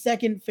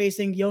 22nd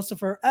facing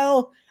Yosifer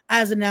L.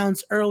 As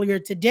announced earlier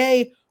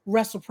today,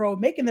 WrestlePro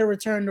making their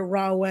return to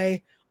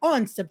Rahway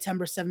on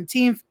September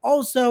 17th.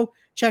 Also,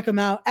 check them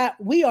out at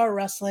We Are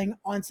Wrestling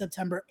on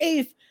September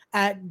 8th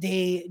at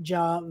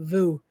Deja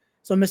Vu.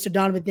 So, Mr.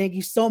 Donovan, thank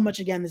you so much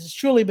again. This has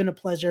truly been a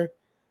pleasure.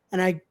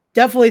 And I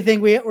definitely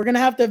think we're going to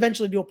have to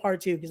eventually do a part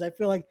two because I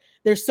feel like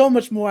there's so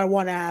much more I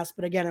want to ask.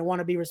 But again, I want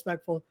to be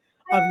respectful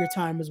of your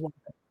time as well.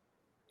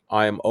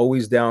 I am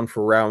always down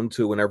for round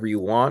two whenever you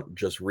want.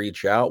 Just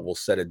reach out. We'll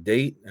set a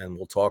date and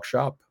we'll talk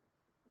shop.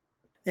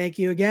 Thank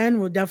you again.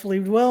 We'll definitely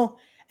will.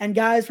 And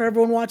guys, for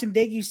everyone watching,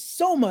 thank you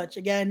so much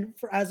again.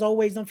 For as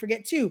always, don't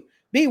forget to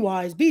be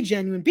wise, be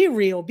genuine, be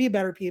real, be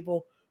better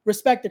people,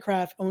 respect the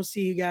craft, and we'll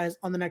see you guys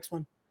on the next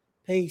one.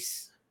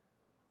 Peace.